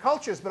all other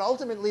cultures, but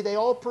ultimately they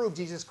all prove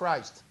Jesus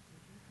Christ.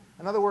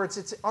 In other words,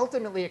 it's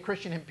ultimately a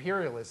Christian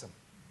imperialism.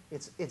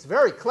 It's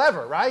very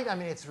clever, right? I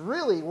mean, it's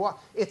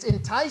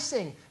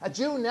enticing. A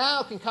Jew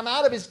now can come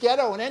out of his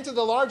ghetto and enter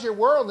the larger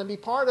world and be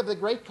part of the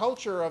great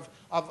culture of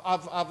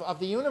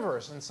the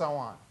universe and so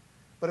on.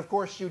 But of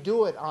course, you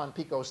do it on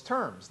Pico's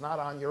terms, not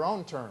on your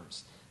own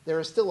terms. There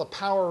is still a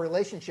power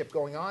relationship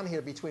going on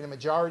here between a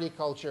majority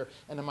culture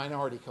and a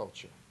minority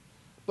culture.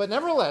 But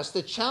nevertheless,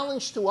 the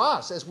challenge to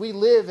us as we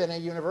live in a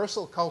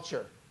universal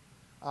culture,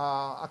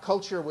 a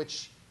culture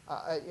which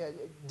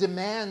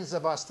demands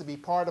of us to be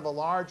part of a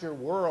larger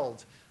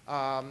world,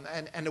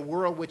 and a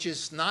world which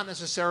is not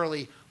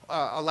necessarily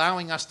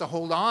allowing us to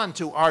hold on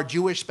to our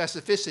Jewish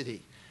specificity.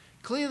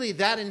 Clearly,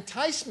 that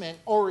enticement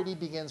already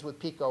begins with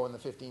Pico in the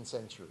 15th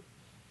century.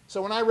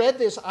 So when I read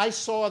this, I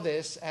saw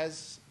this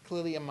as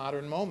clearly a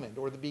modern moment,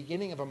 or the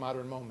beginning of a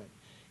modern moment.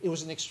 It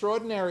was an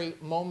extraordinary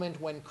moment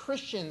when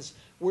Christians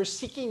were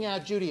seeking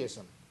out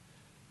Judaism,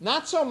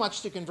 not so much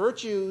to convert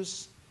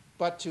Jews,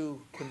 but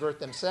to convert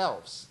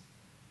themselves.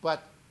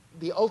 But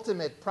the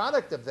ultimate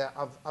product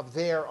of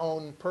their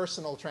own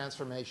personal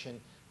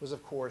transformation was,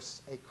 of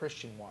course, a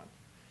Christian one.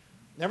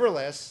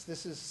 Nevertheless,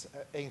 this is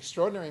an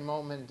extraordinary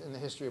moment in the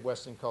history of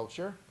Western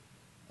culture.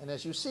 And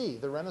as you see,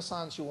 the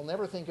Renaissance, you will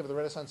never think of the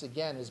Renaissance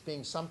again as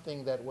being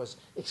something that was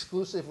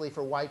exclusively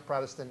for white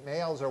Protestant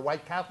males or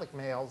white Catholic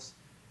males.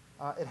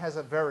 It has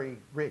a very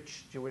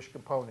rich Jewish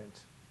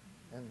component.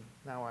 And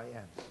now I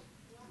end.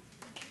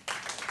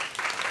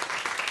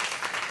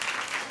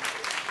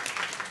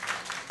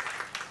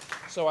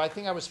 So I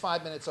think I was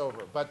 5 minutes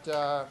over. But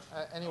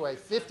anyway,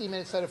 50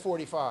 minutes instead of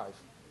 45.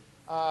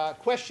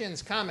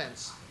 Questions,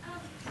 comments?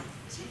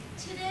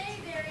 Today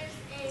there is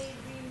a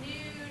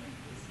renewed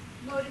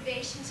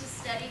motivation to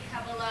study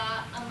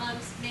Kabbalah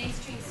amongst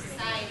mainstream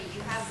society.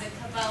 You have the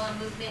Kabbalah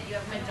movement, you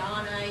have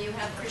Madonna, you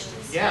have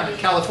Christian study. Yeah, in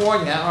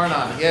California, aren't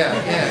I?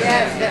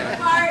 Yeah.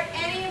 Are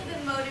any of the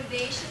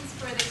motivations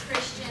for the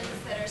Christians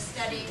that are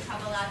studying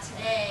Kabbalah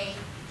today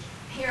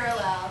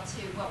parallel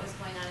to what was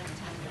going on at the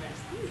time of the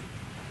Renaissance?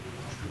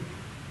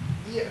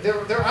 Yeah,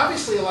 there are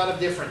obviously a lot of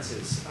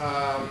differences,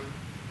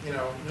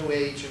 New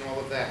Age and all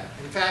of that.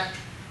 In fact,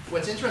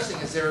 what's interesting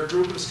is there are a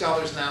group of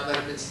scholars now that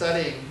have been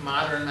studying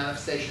modern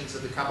manifestations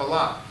of the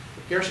Kabbalah.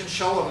 Gershon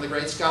Scholem, the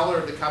great scholar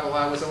of the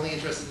Kabbalah, was only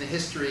interested in the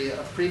history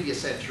of previous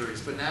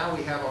centuries, but now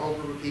we have a whole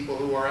group of people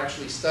who are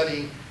actually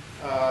studying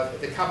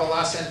the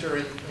Kabbalah Center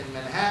in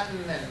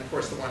Manhattan, and of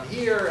course the one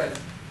here,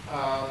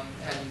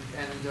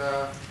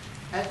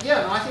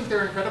 I think there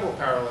are incredible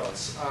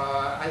parallels.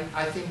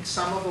 I think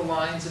some of the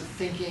lines of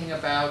thinking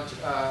about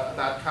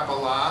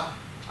Kabbalah,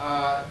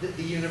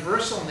 the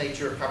universal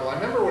nature of Kabbalah. I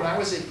remember when I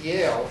was at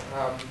Yale,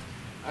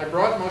 I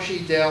brought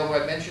Moshe Dell, who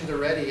I mentioned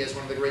already as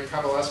one of the great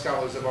Kabbalah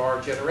scholars of our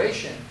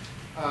generation,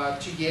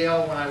 to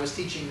Yale when I was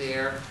teaching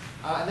there.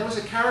 And there was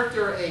a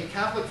character, a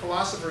Catholic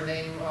philosopher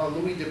named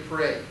Louis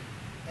Dupré.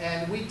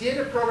 And we did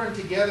a program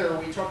together where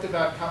we talked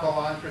about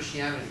Kabbalah and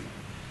Christianity.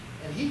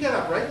 And he got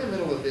up right in the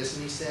middle of this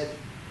and he said,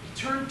 he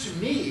turned to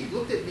me, he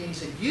looked at me and he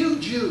said, "You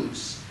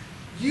Jews,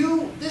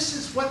 this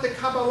is what the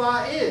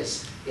Kabbalah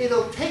is.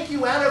 It'll take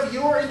you out of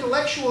your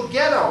intellectual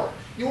ghetto.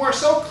 You are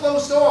so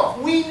closed off.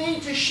 We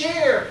need to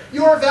share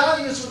your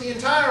values with the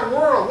entire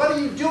world. What are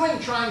you doing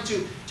trying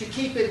to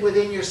keep it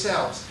within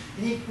yourselves?"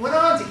 And he went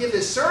on to give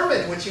this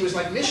sermon, which he was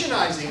like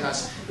missionizing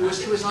us.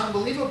 It was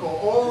unbelievable,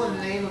 all in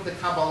the name of the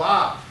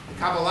Kabbalah. The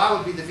Kabbalah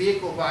would be the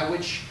vehicle by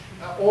which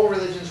all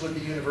religions would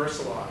be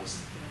universalized.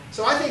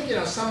 So I think,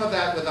 some of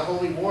that with the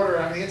holy water,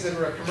 I mean, it's a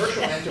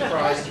commercial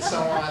enterprise and so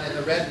on, and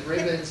the red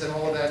ribbons and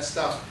all of that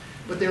stuff.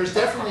 But there's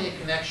definitely a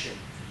connection.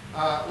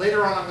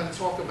 Later on, I'm going to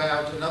talk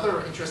about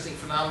another interesting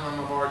phenomenon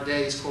of our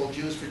days called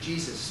Jews for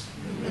Jesus.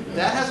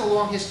 That has a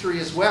long history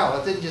as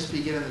well. It didn't just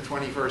begin in the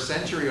 21st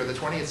century or the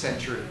 20th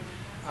century.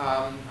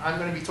 I'm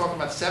going to be talking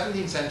about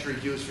 17th century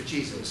Jews for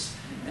Jesus,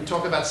 and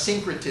talk about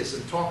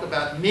syncretism, talk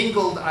about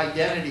mingled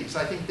identities.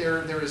 I think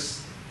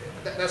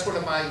that's one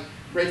of my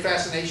great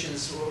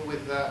fascinations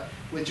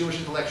with Jewish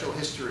intellectual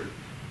history.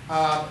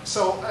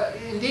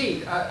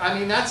 Indeed, I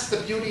mean, that's the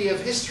beauty of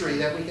history,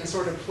 that we can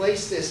sort of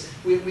place this.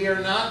 We are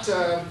not,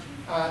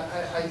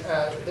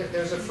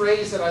 there's a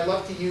phrase that I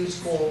love to use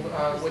called,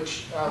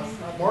 which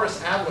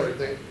Morris Adler,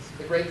 the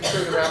great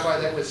conservative rabbi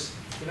that was,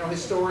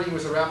 his story, he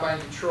was a rabbi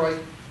in Detroit,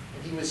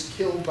 and he was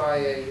killed by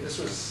this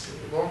was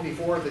long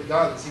before the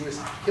guns, he was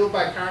killed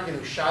by a congregant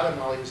who shot him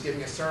while he was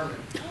giving a sermon.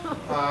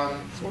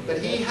 But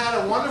he had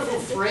a wonderful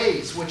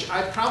phrase, which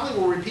I probably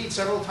will repeat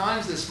several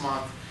times this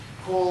month,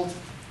 called,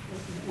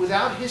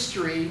 "Without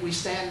history, we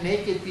stand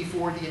naked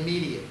before the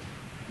immediate."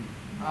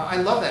 I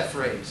love that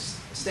phrase,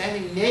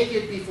 standing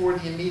naked before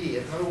the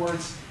immediate. In other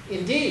words,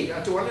 indeed,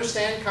 to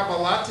understand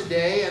Kabbalah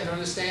today and to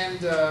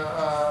understand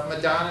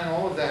Madonna and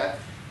all of that,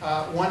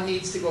 one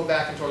needs to go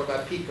back and talk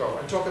about Pico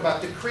and talk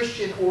about the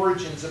Christian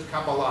origins of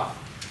Kabbalah.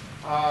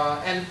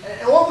 And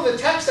all of the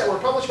texts that were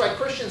published by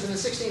Christians in the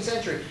 16th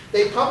century,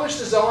 they published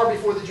the Zohar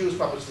before the Jews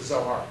published the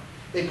Zohar.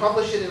 They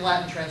published it in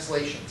Latin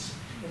translations.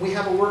 We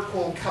have a work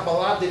called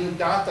Kabbalah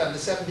Denudata in the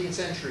 17th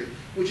century,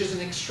 which is an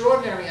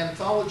extraordinary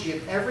anthology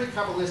of every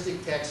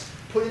Kabbalistic text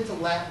put into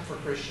Latin for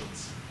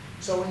Christians.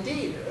 So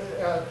indeed,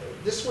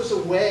 this was a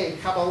way,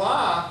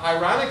 Kabbalah,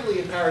 ironically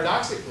and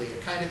paradoxically,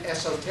 a kind of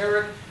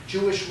esoteric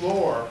Jewish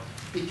lore,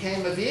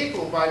 became a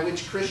vehicle by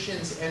which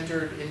Christians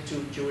entered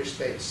into Jewish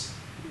space.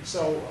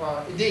 So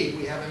indeed,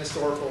 we have an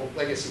historical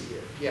legacy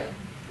here. Yeah,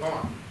 go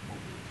on.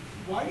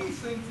 Why do you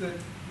think that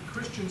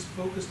Christians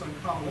focused on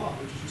Kabbalah,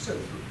 which, as you said,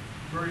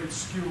 very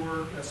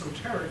obscure,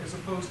 esoteric, as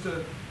opposed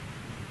to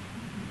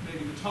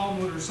maybe the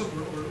Talmud or some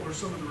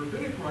of the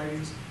rabbinic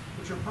writings,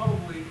 which are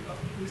probably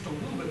at least a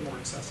little bit more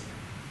accessible?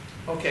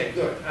 Okay,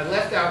 good. I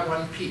left out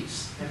one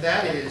piece, and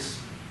that is,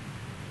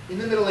 in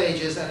the Middle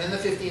Ages and in the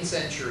 15th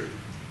century,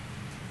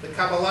 the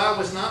Kabbalah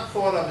was not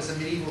thought of as a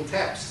medieval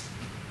text.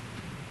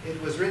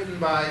 It was written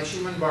by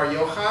Shimon Bar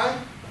Yochai,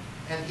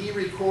 and he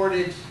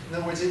recorded, in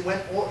other words,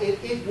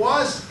 it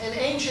was an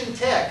ancient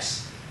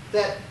text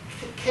that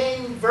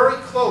came very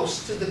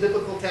close to the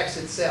biblical text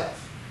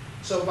itself.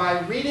 So by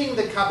reading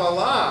the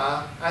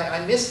Kabbalah,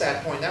 I missed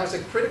that point. That was a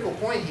critical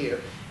point here.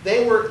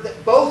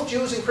 Both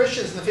Jews and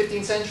Christians in the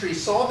 15th century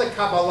saw the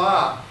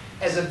Kabbalah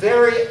as a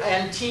very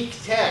antique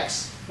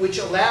text which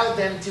allowed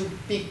them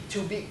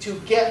to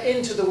get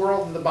into the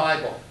world of the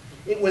Bible.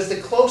 It was the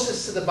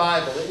closest to the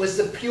Bible. It was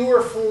the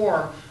pure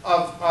form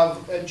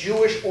of a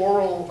Jewish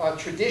oral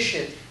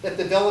tradition that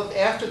developed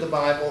after the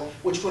Bible,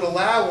 which would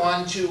allow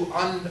one to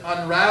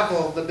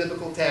unravel the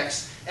biblical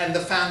text and the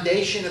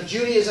foundation of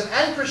Judaism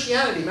and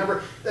Christianity.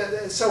 Remember,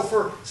 so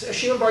for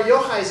Shimon Bar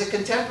Yochai is a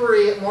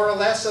contemporary, more or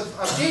less,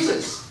 of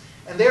Jesus,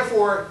 and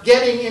therefore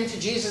getting into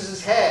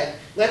Jesus' head.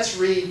 Let's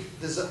read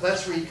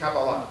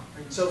Kabbalah.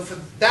 So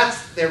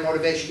that's their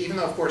motivation, even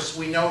though, of course,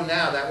 we know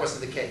now that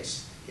wasn't the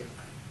case.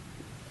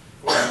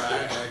 Well,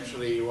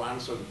 actually, you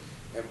answered.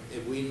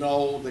 We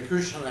know the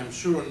Christian, I'm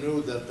sure,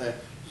 knew that the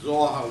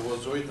Zohar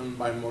was written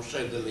by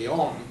Moshe de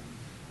Leon,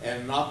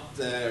 and not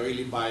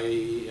really by.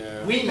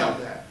 We know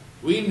that.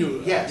 We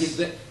knew. Yes.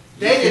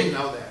 They didn't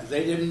know that.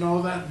 They didn't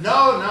know that.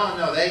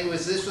 No.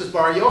 This was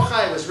Bar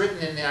Yochai. It was written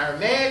in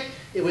Aramaic.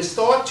 It was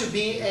thought to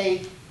be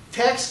a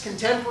text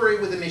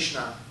contemporary with the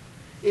Mishnah.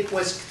 It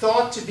was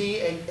thought to be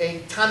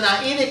a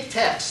Tanaitic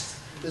text.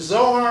 The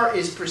Zohar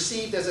is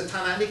perceived as a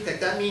Tanaitic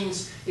text. That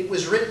means it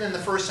was written in the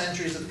first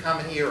centuries of the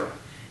Common Era.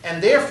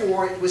 And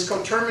therefore, it was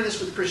coterminous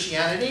with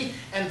Christianity.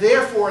 And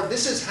therefore,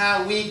 this is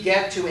how we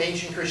get to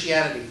ancient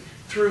Christianity,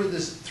 through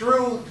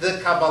the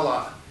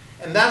Kabbalah.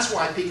 And that's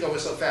why Pico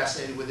was so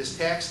fascinated with this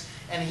text.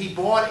 And he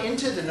bought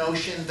into the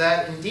notion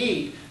that,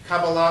 indeed,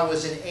 Kabbalah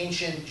was an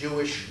ancient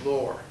Jewish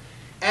lore.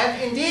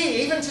 And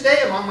indeed, even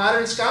today among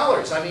modern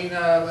scholars, I mean,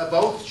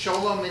 both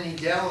Sholem and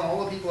Idel and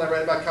all the people I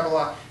read about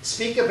Kabbalah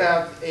speak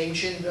about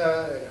ancient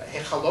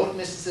Hechalot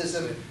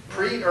mysticism,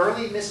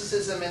 early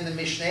mysticism in the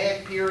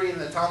Mishnaic period,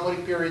 and the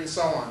Talmudic period, and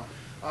so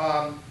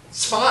on.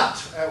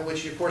 Tzfat,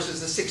 which of course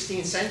is the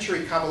 16th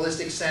century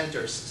Kabbalistic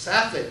center,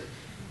 Safed,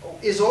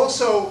 is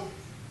also,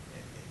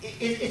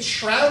 it's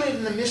shrouded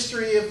in the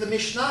mystery of the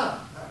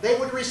Mishnah. They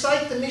would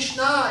recite the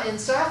Mishnah in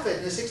Safed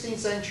in the 16th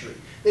century.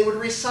 They would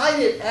recite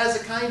it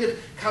as a kind of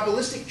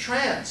Kabbalistic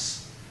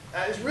trance.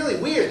 It's really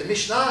weird. The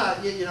Mishnah,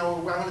 I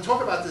want to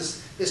talk about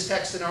this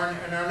text in our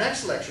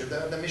next lecture.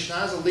 The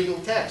Mishnah is a legal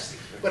text.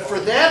 But for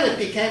them, it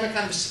became a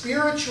kind of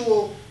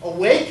spiritual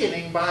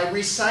awakening by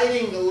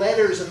reciting the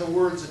letters and the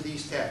words of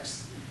these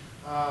texts.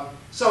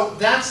 So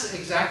that's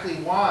exactly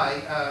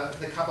why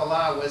the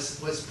Kabbalah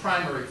was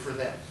primary for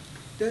them.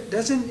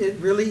 Doesn't it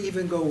really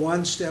even go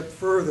one step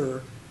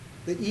further,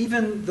 that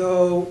even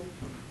though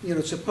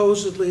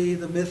supposedly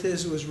the myth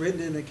is it was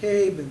written in a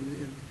cave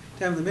in the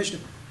time of the Mishnah,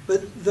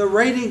 But the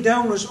writing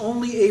down was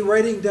only a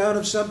writing down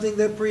of something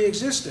that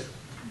pre-existed.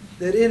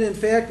 That it, in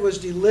fact, was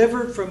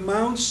delivered from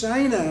Mount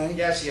Sinai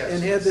Yes, yes,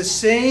 and yes. had the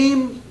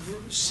same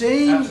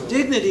Absolutely.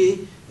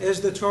 dignity as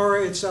the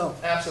Torah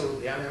itself.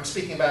 Absolutely. I mean, I'm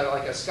speaking about it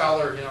like a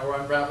scholar, or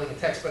unraveling a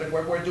text, but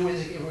what we're doing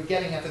is we're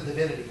getting at the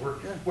divinity.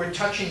 We're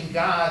touching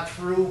God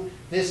through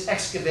this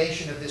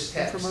excavation of this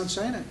text. From Mount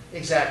Sinai.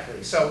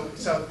 Exactly. So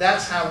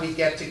that's how we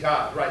get to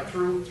God, right?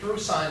 Through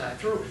Sinai,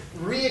 through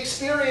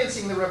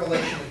re-experiencing the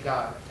revelation of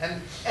God.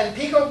 And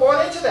Pico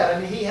bought into that. I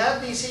mean, he had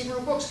these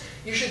Hebrew books.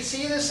 You should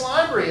see this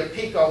library of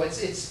Pico.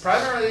 It's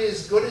primarily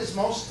as good as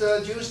most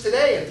Jews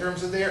today in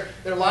terms of their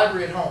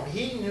library at home.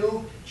 He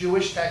knew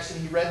Jewish texts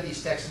and he read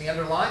these texts and he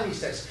underlined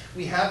these texts.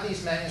 We have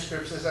these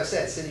manuscripts, as I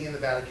said, sitting in the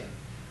Vatican,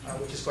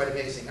 which is quite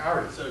amazing.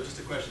 Ari. So just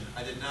a question.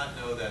 I did not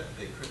know that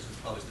the Christians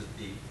published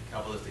the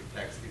Kabbalistic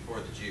text before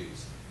the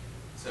Jews.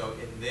 So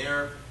in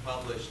their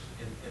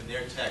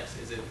text,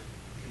 is it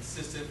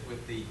consistent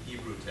with the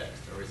Hebrew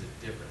text, or is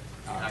it different?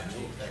 The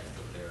actual text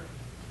of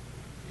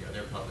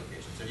their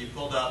publication. So if you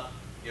pulled up,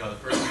 the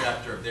first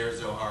chapter of their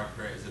Zohar,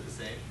 is it the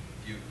same?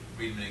 If you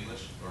read them in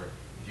English, or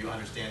if you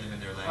understand them in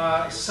their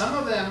language? Some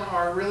of them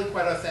are really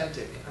quite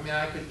authentic. I mean,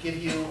 I could give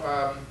you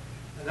a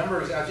number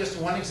of, just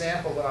one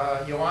example.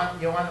 Johann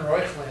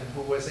Reuchlin,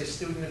 who was a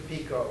student of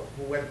Pico,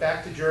 who went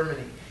back to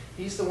Germany.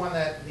 He's the one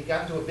that he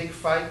got into a big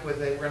fight with.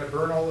 They were going to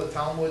burn all the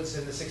Talmuds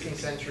in the 16th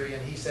century,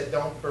 and he said,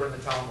 "Don't burn the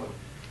Talmud."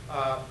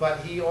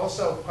 But he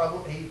also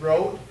he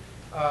wrote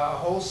a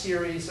whole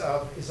series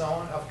of his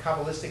own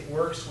Kabbalistic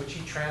works, which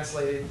he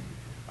translated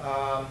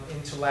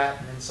into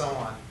Latin and so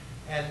on.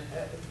 And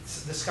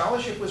the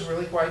scholarship was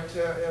really quite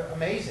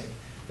amazing.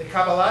 The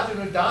Kabbalah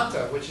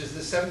Denudata, which is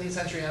the 17th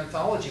century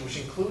anthology, which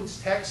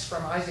includes texts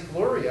from Isaac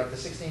Luria of the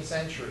 16th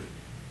century,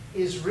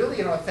 is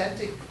really an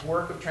authentic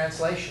work of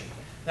translation.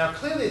 Now,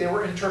 clearly there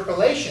were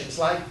interpolations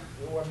like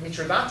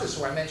Mithridates,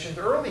 who I mentioned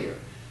earlier,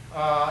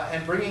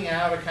 and bringing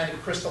out a kind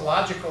of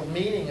Christological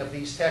meaning of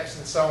these texts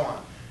and so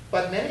on.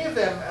 But many of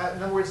them,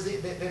 in other words,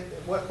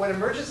 what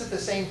emerges at the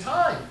same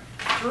time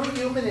through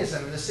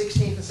humanism in the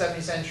 16th and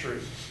 17th century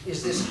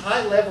is this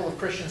high level of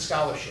Christian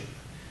scholarship.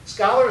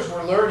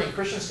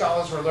 Christian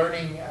scholars were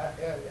learning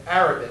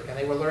Arabic, and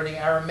they were learning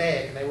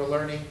Aramaic, and they were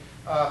learning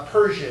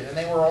Persian, and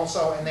they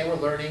were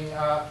learning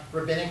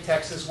rabbinic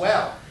texts as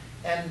well.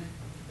 And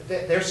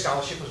their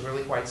scholarship was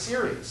really quite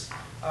serious.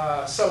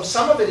 So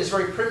some of it is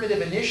very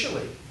primitive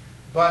initially,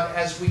 but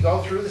as we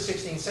go through the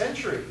 16th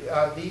century,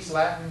 these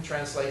Latin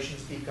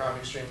translations become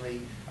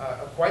extremely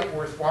quite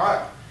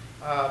worthwhile.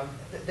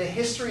 The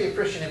history of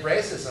Christian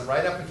Hebraicism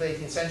right up into the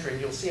 18th century,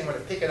 and you'll see I'm going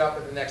to pick it up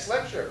in the next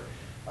lecture,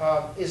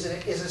 is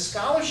a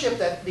scholarship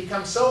that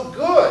becomes so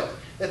good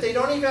that they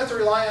don't even have to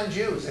rely on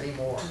Jews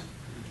anymore.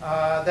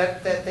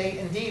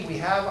 We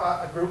have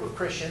a group of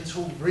Christians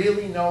who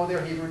really know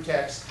their Hebrew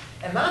text,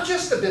 and not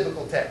just the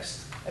biblical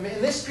text. I mean,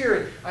 in this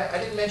period, I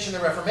didn't mention the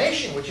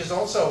Reformation, which is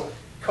also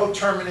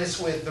coterminous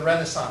with the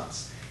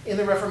Renaissance. In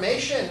the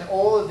Reformation,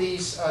 all of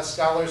these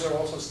scholars are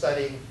also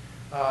studying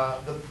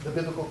the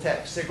biblical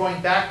text. They're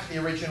going back to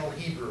the original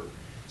Hebrew.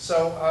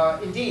 So,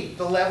 indeed,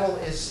 the level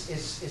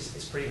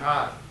is pretty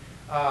high.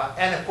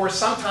 And, of course,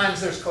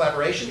 sometimes there's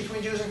collaboration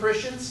between Jews and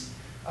Christians.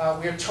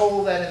 We are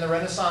told that in the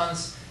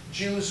Renaissance,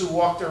 Jews who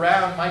walked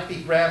around might be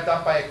grabbed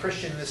up by a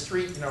Christian in the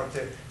street,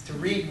 to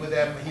read with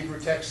them Hebrew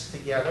texts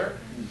together.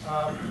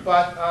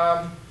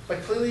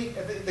 But clearly,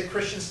 the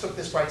Christians took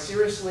this quite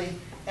seriously.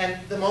 And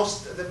the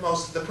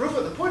proof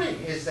of the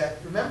pudding is that,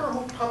 remember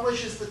who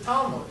publishes the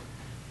Talmud?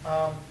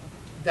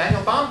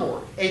 Daniel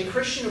Bomborg, a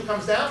Christian who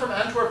comes down from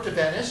Antwerp to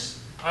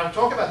Venice. I'll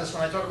talk about this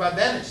when I talk about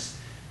Venice.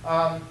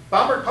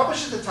 Bomborg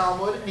publishes the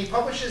Talmud, and he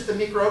publishes the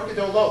Mikrot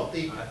Gedolot,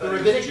 the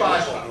Rabbinic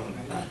Bible.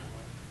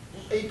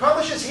 He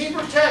publishes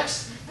Hebrew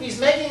text. He's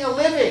making a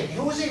living.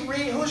 Who's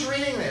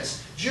reading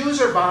this?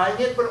 Jews are buying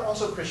it, but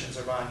also Christians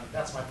are buying it.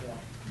 That's my point.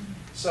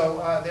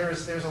 So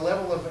there's a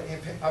level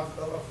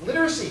of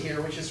literacy here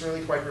which is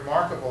really quite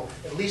remarkable,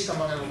 at least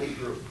among an elite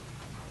group.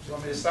 Do you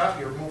want me to stop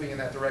here, moving in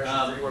that direction?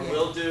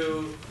 We'll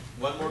do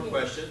one more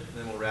question, and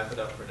then we'll wrap it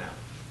up for now.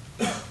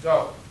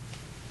 Go.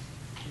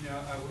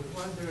 I was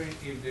wondering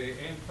if the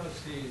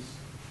emphasis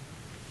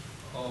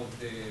of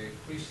the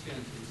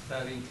Christians in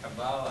studying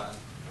Kabbalah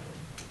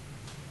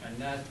are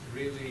not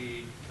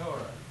really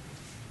Torah,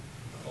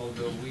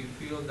 although we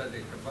feel that the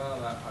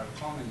Kabbalah are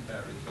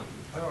commentaries of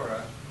the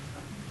Torah.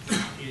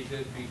 Is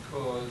it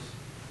because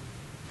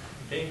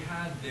they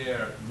had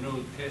their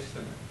New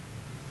Testament,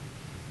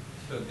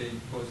 so there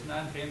was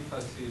not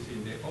emphasis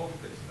in the Old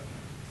Testament.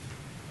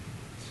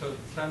 So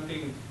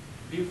something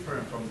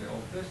different from the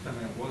Old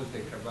Testament was the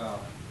Kabbalah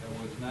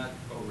that was not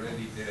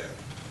already there.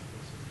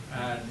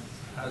 And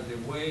as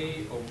a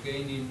way of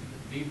gaining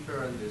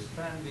deeper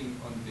understanding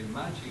on the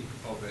magic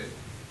of it,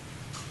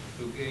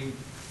 to gain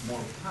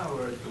more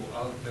power to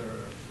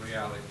alter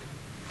reality.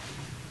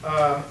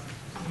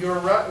 You're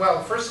right.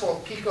 Well, first of all,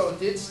 Pico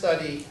did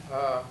study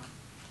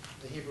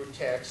the Hebrew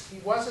text. He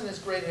wasn't as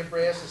great a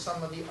Hebraist as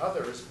some of the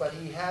others, but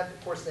he had,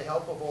 of course, the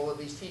help of all of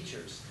these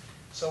teachers.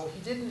 So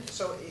he didn't.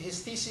 So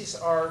his theses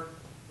are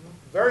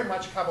very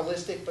much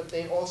Kabbalistic, but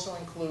they also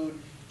include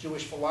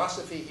Jewish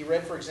philosophy. He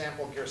read, for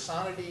example,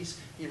 Gersonides.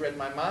 He read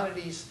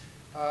Maimonides.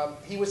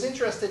 He was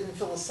interested in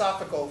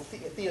philosophical,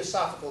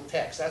 theosophical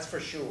texts, that's for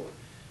sure.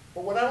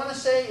 But what I want to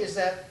say is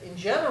that, in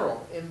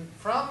general,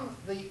 from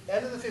the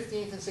end of the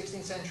 15th and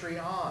 16th century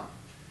on,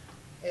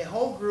 a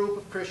whole group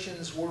of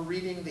Christians were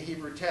reading the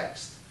Hebrew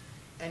text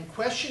and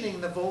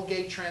questioning the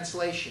Vulgate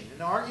translation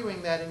and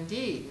arguing that,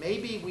 indeed,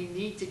 maybe we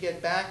need to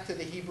get back to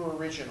the Hebrew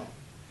original.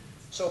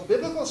 So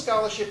biblical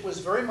scholarship was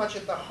very much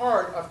at the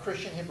heart of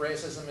Christian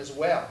Hebraicism as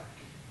well.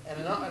 And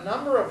a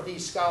number of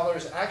these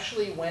scholars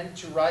actually went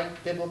to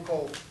write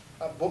biblical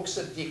books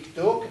of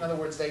dikduk. In other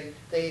words, they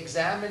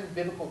examined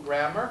biblical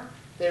grammar,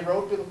 they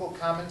wrote biblical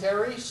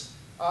commentaries,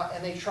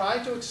 and they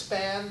tried to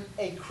expand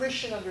a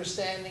Christian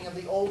understanding of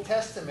the Old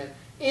Testament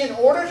in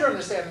order to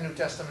understand the New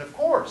Testament, of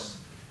course.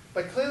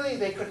 But clearly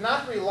they could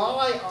not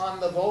rely on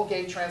the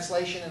Vulgate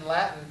translation in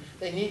Latin.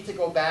 They need to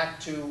go back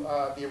to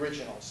the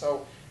original.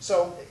 So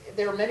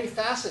there are many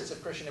facets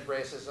of Christian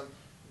Hebraicism,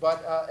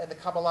 and the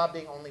Kabbalah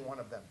being only one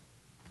of them.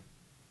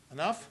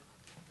 Enough?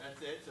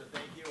 That's it, so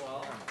thank you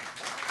all.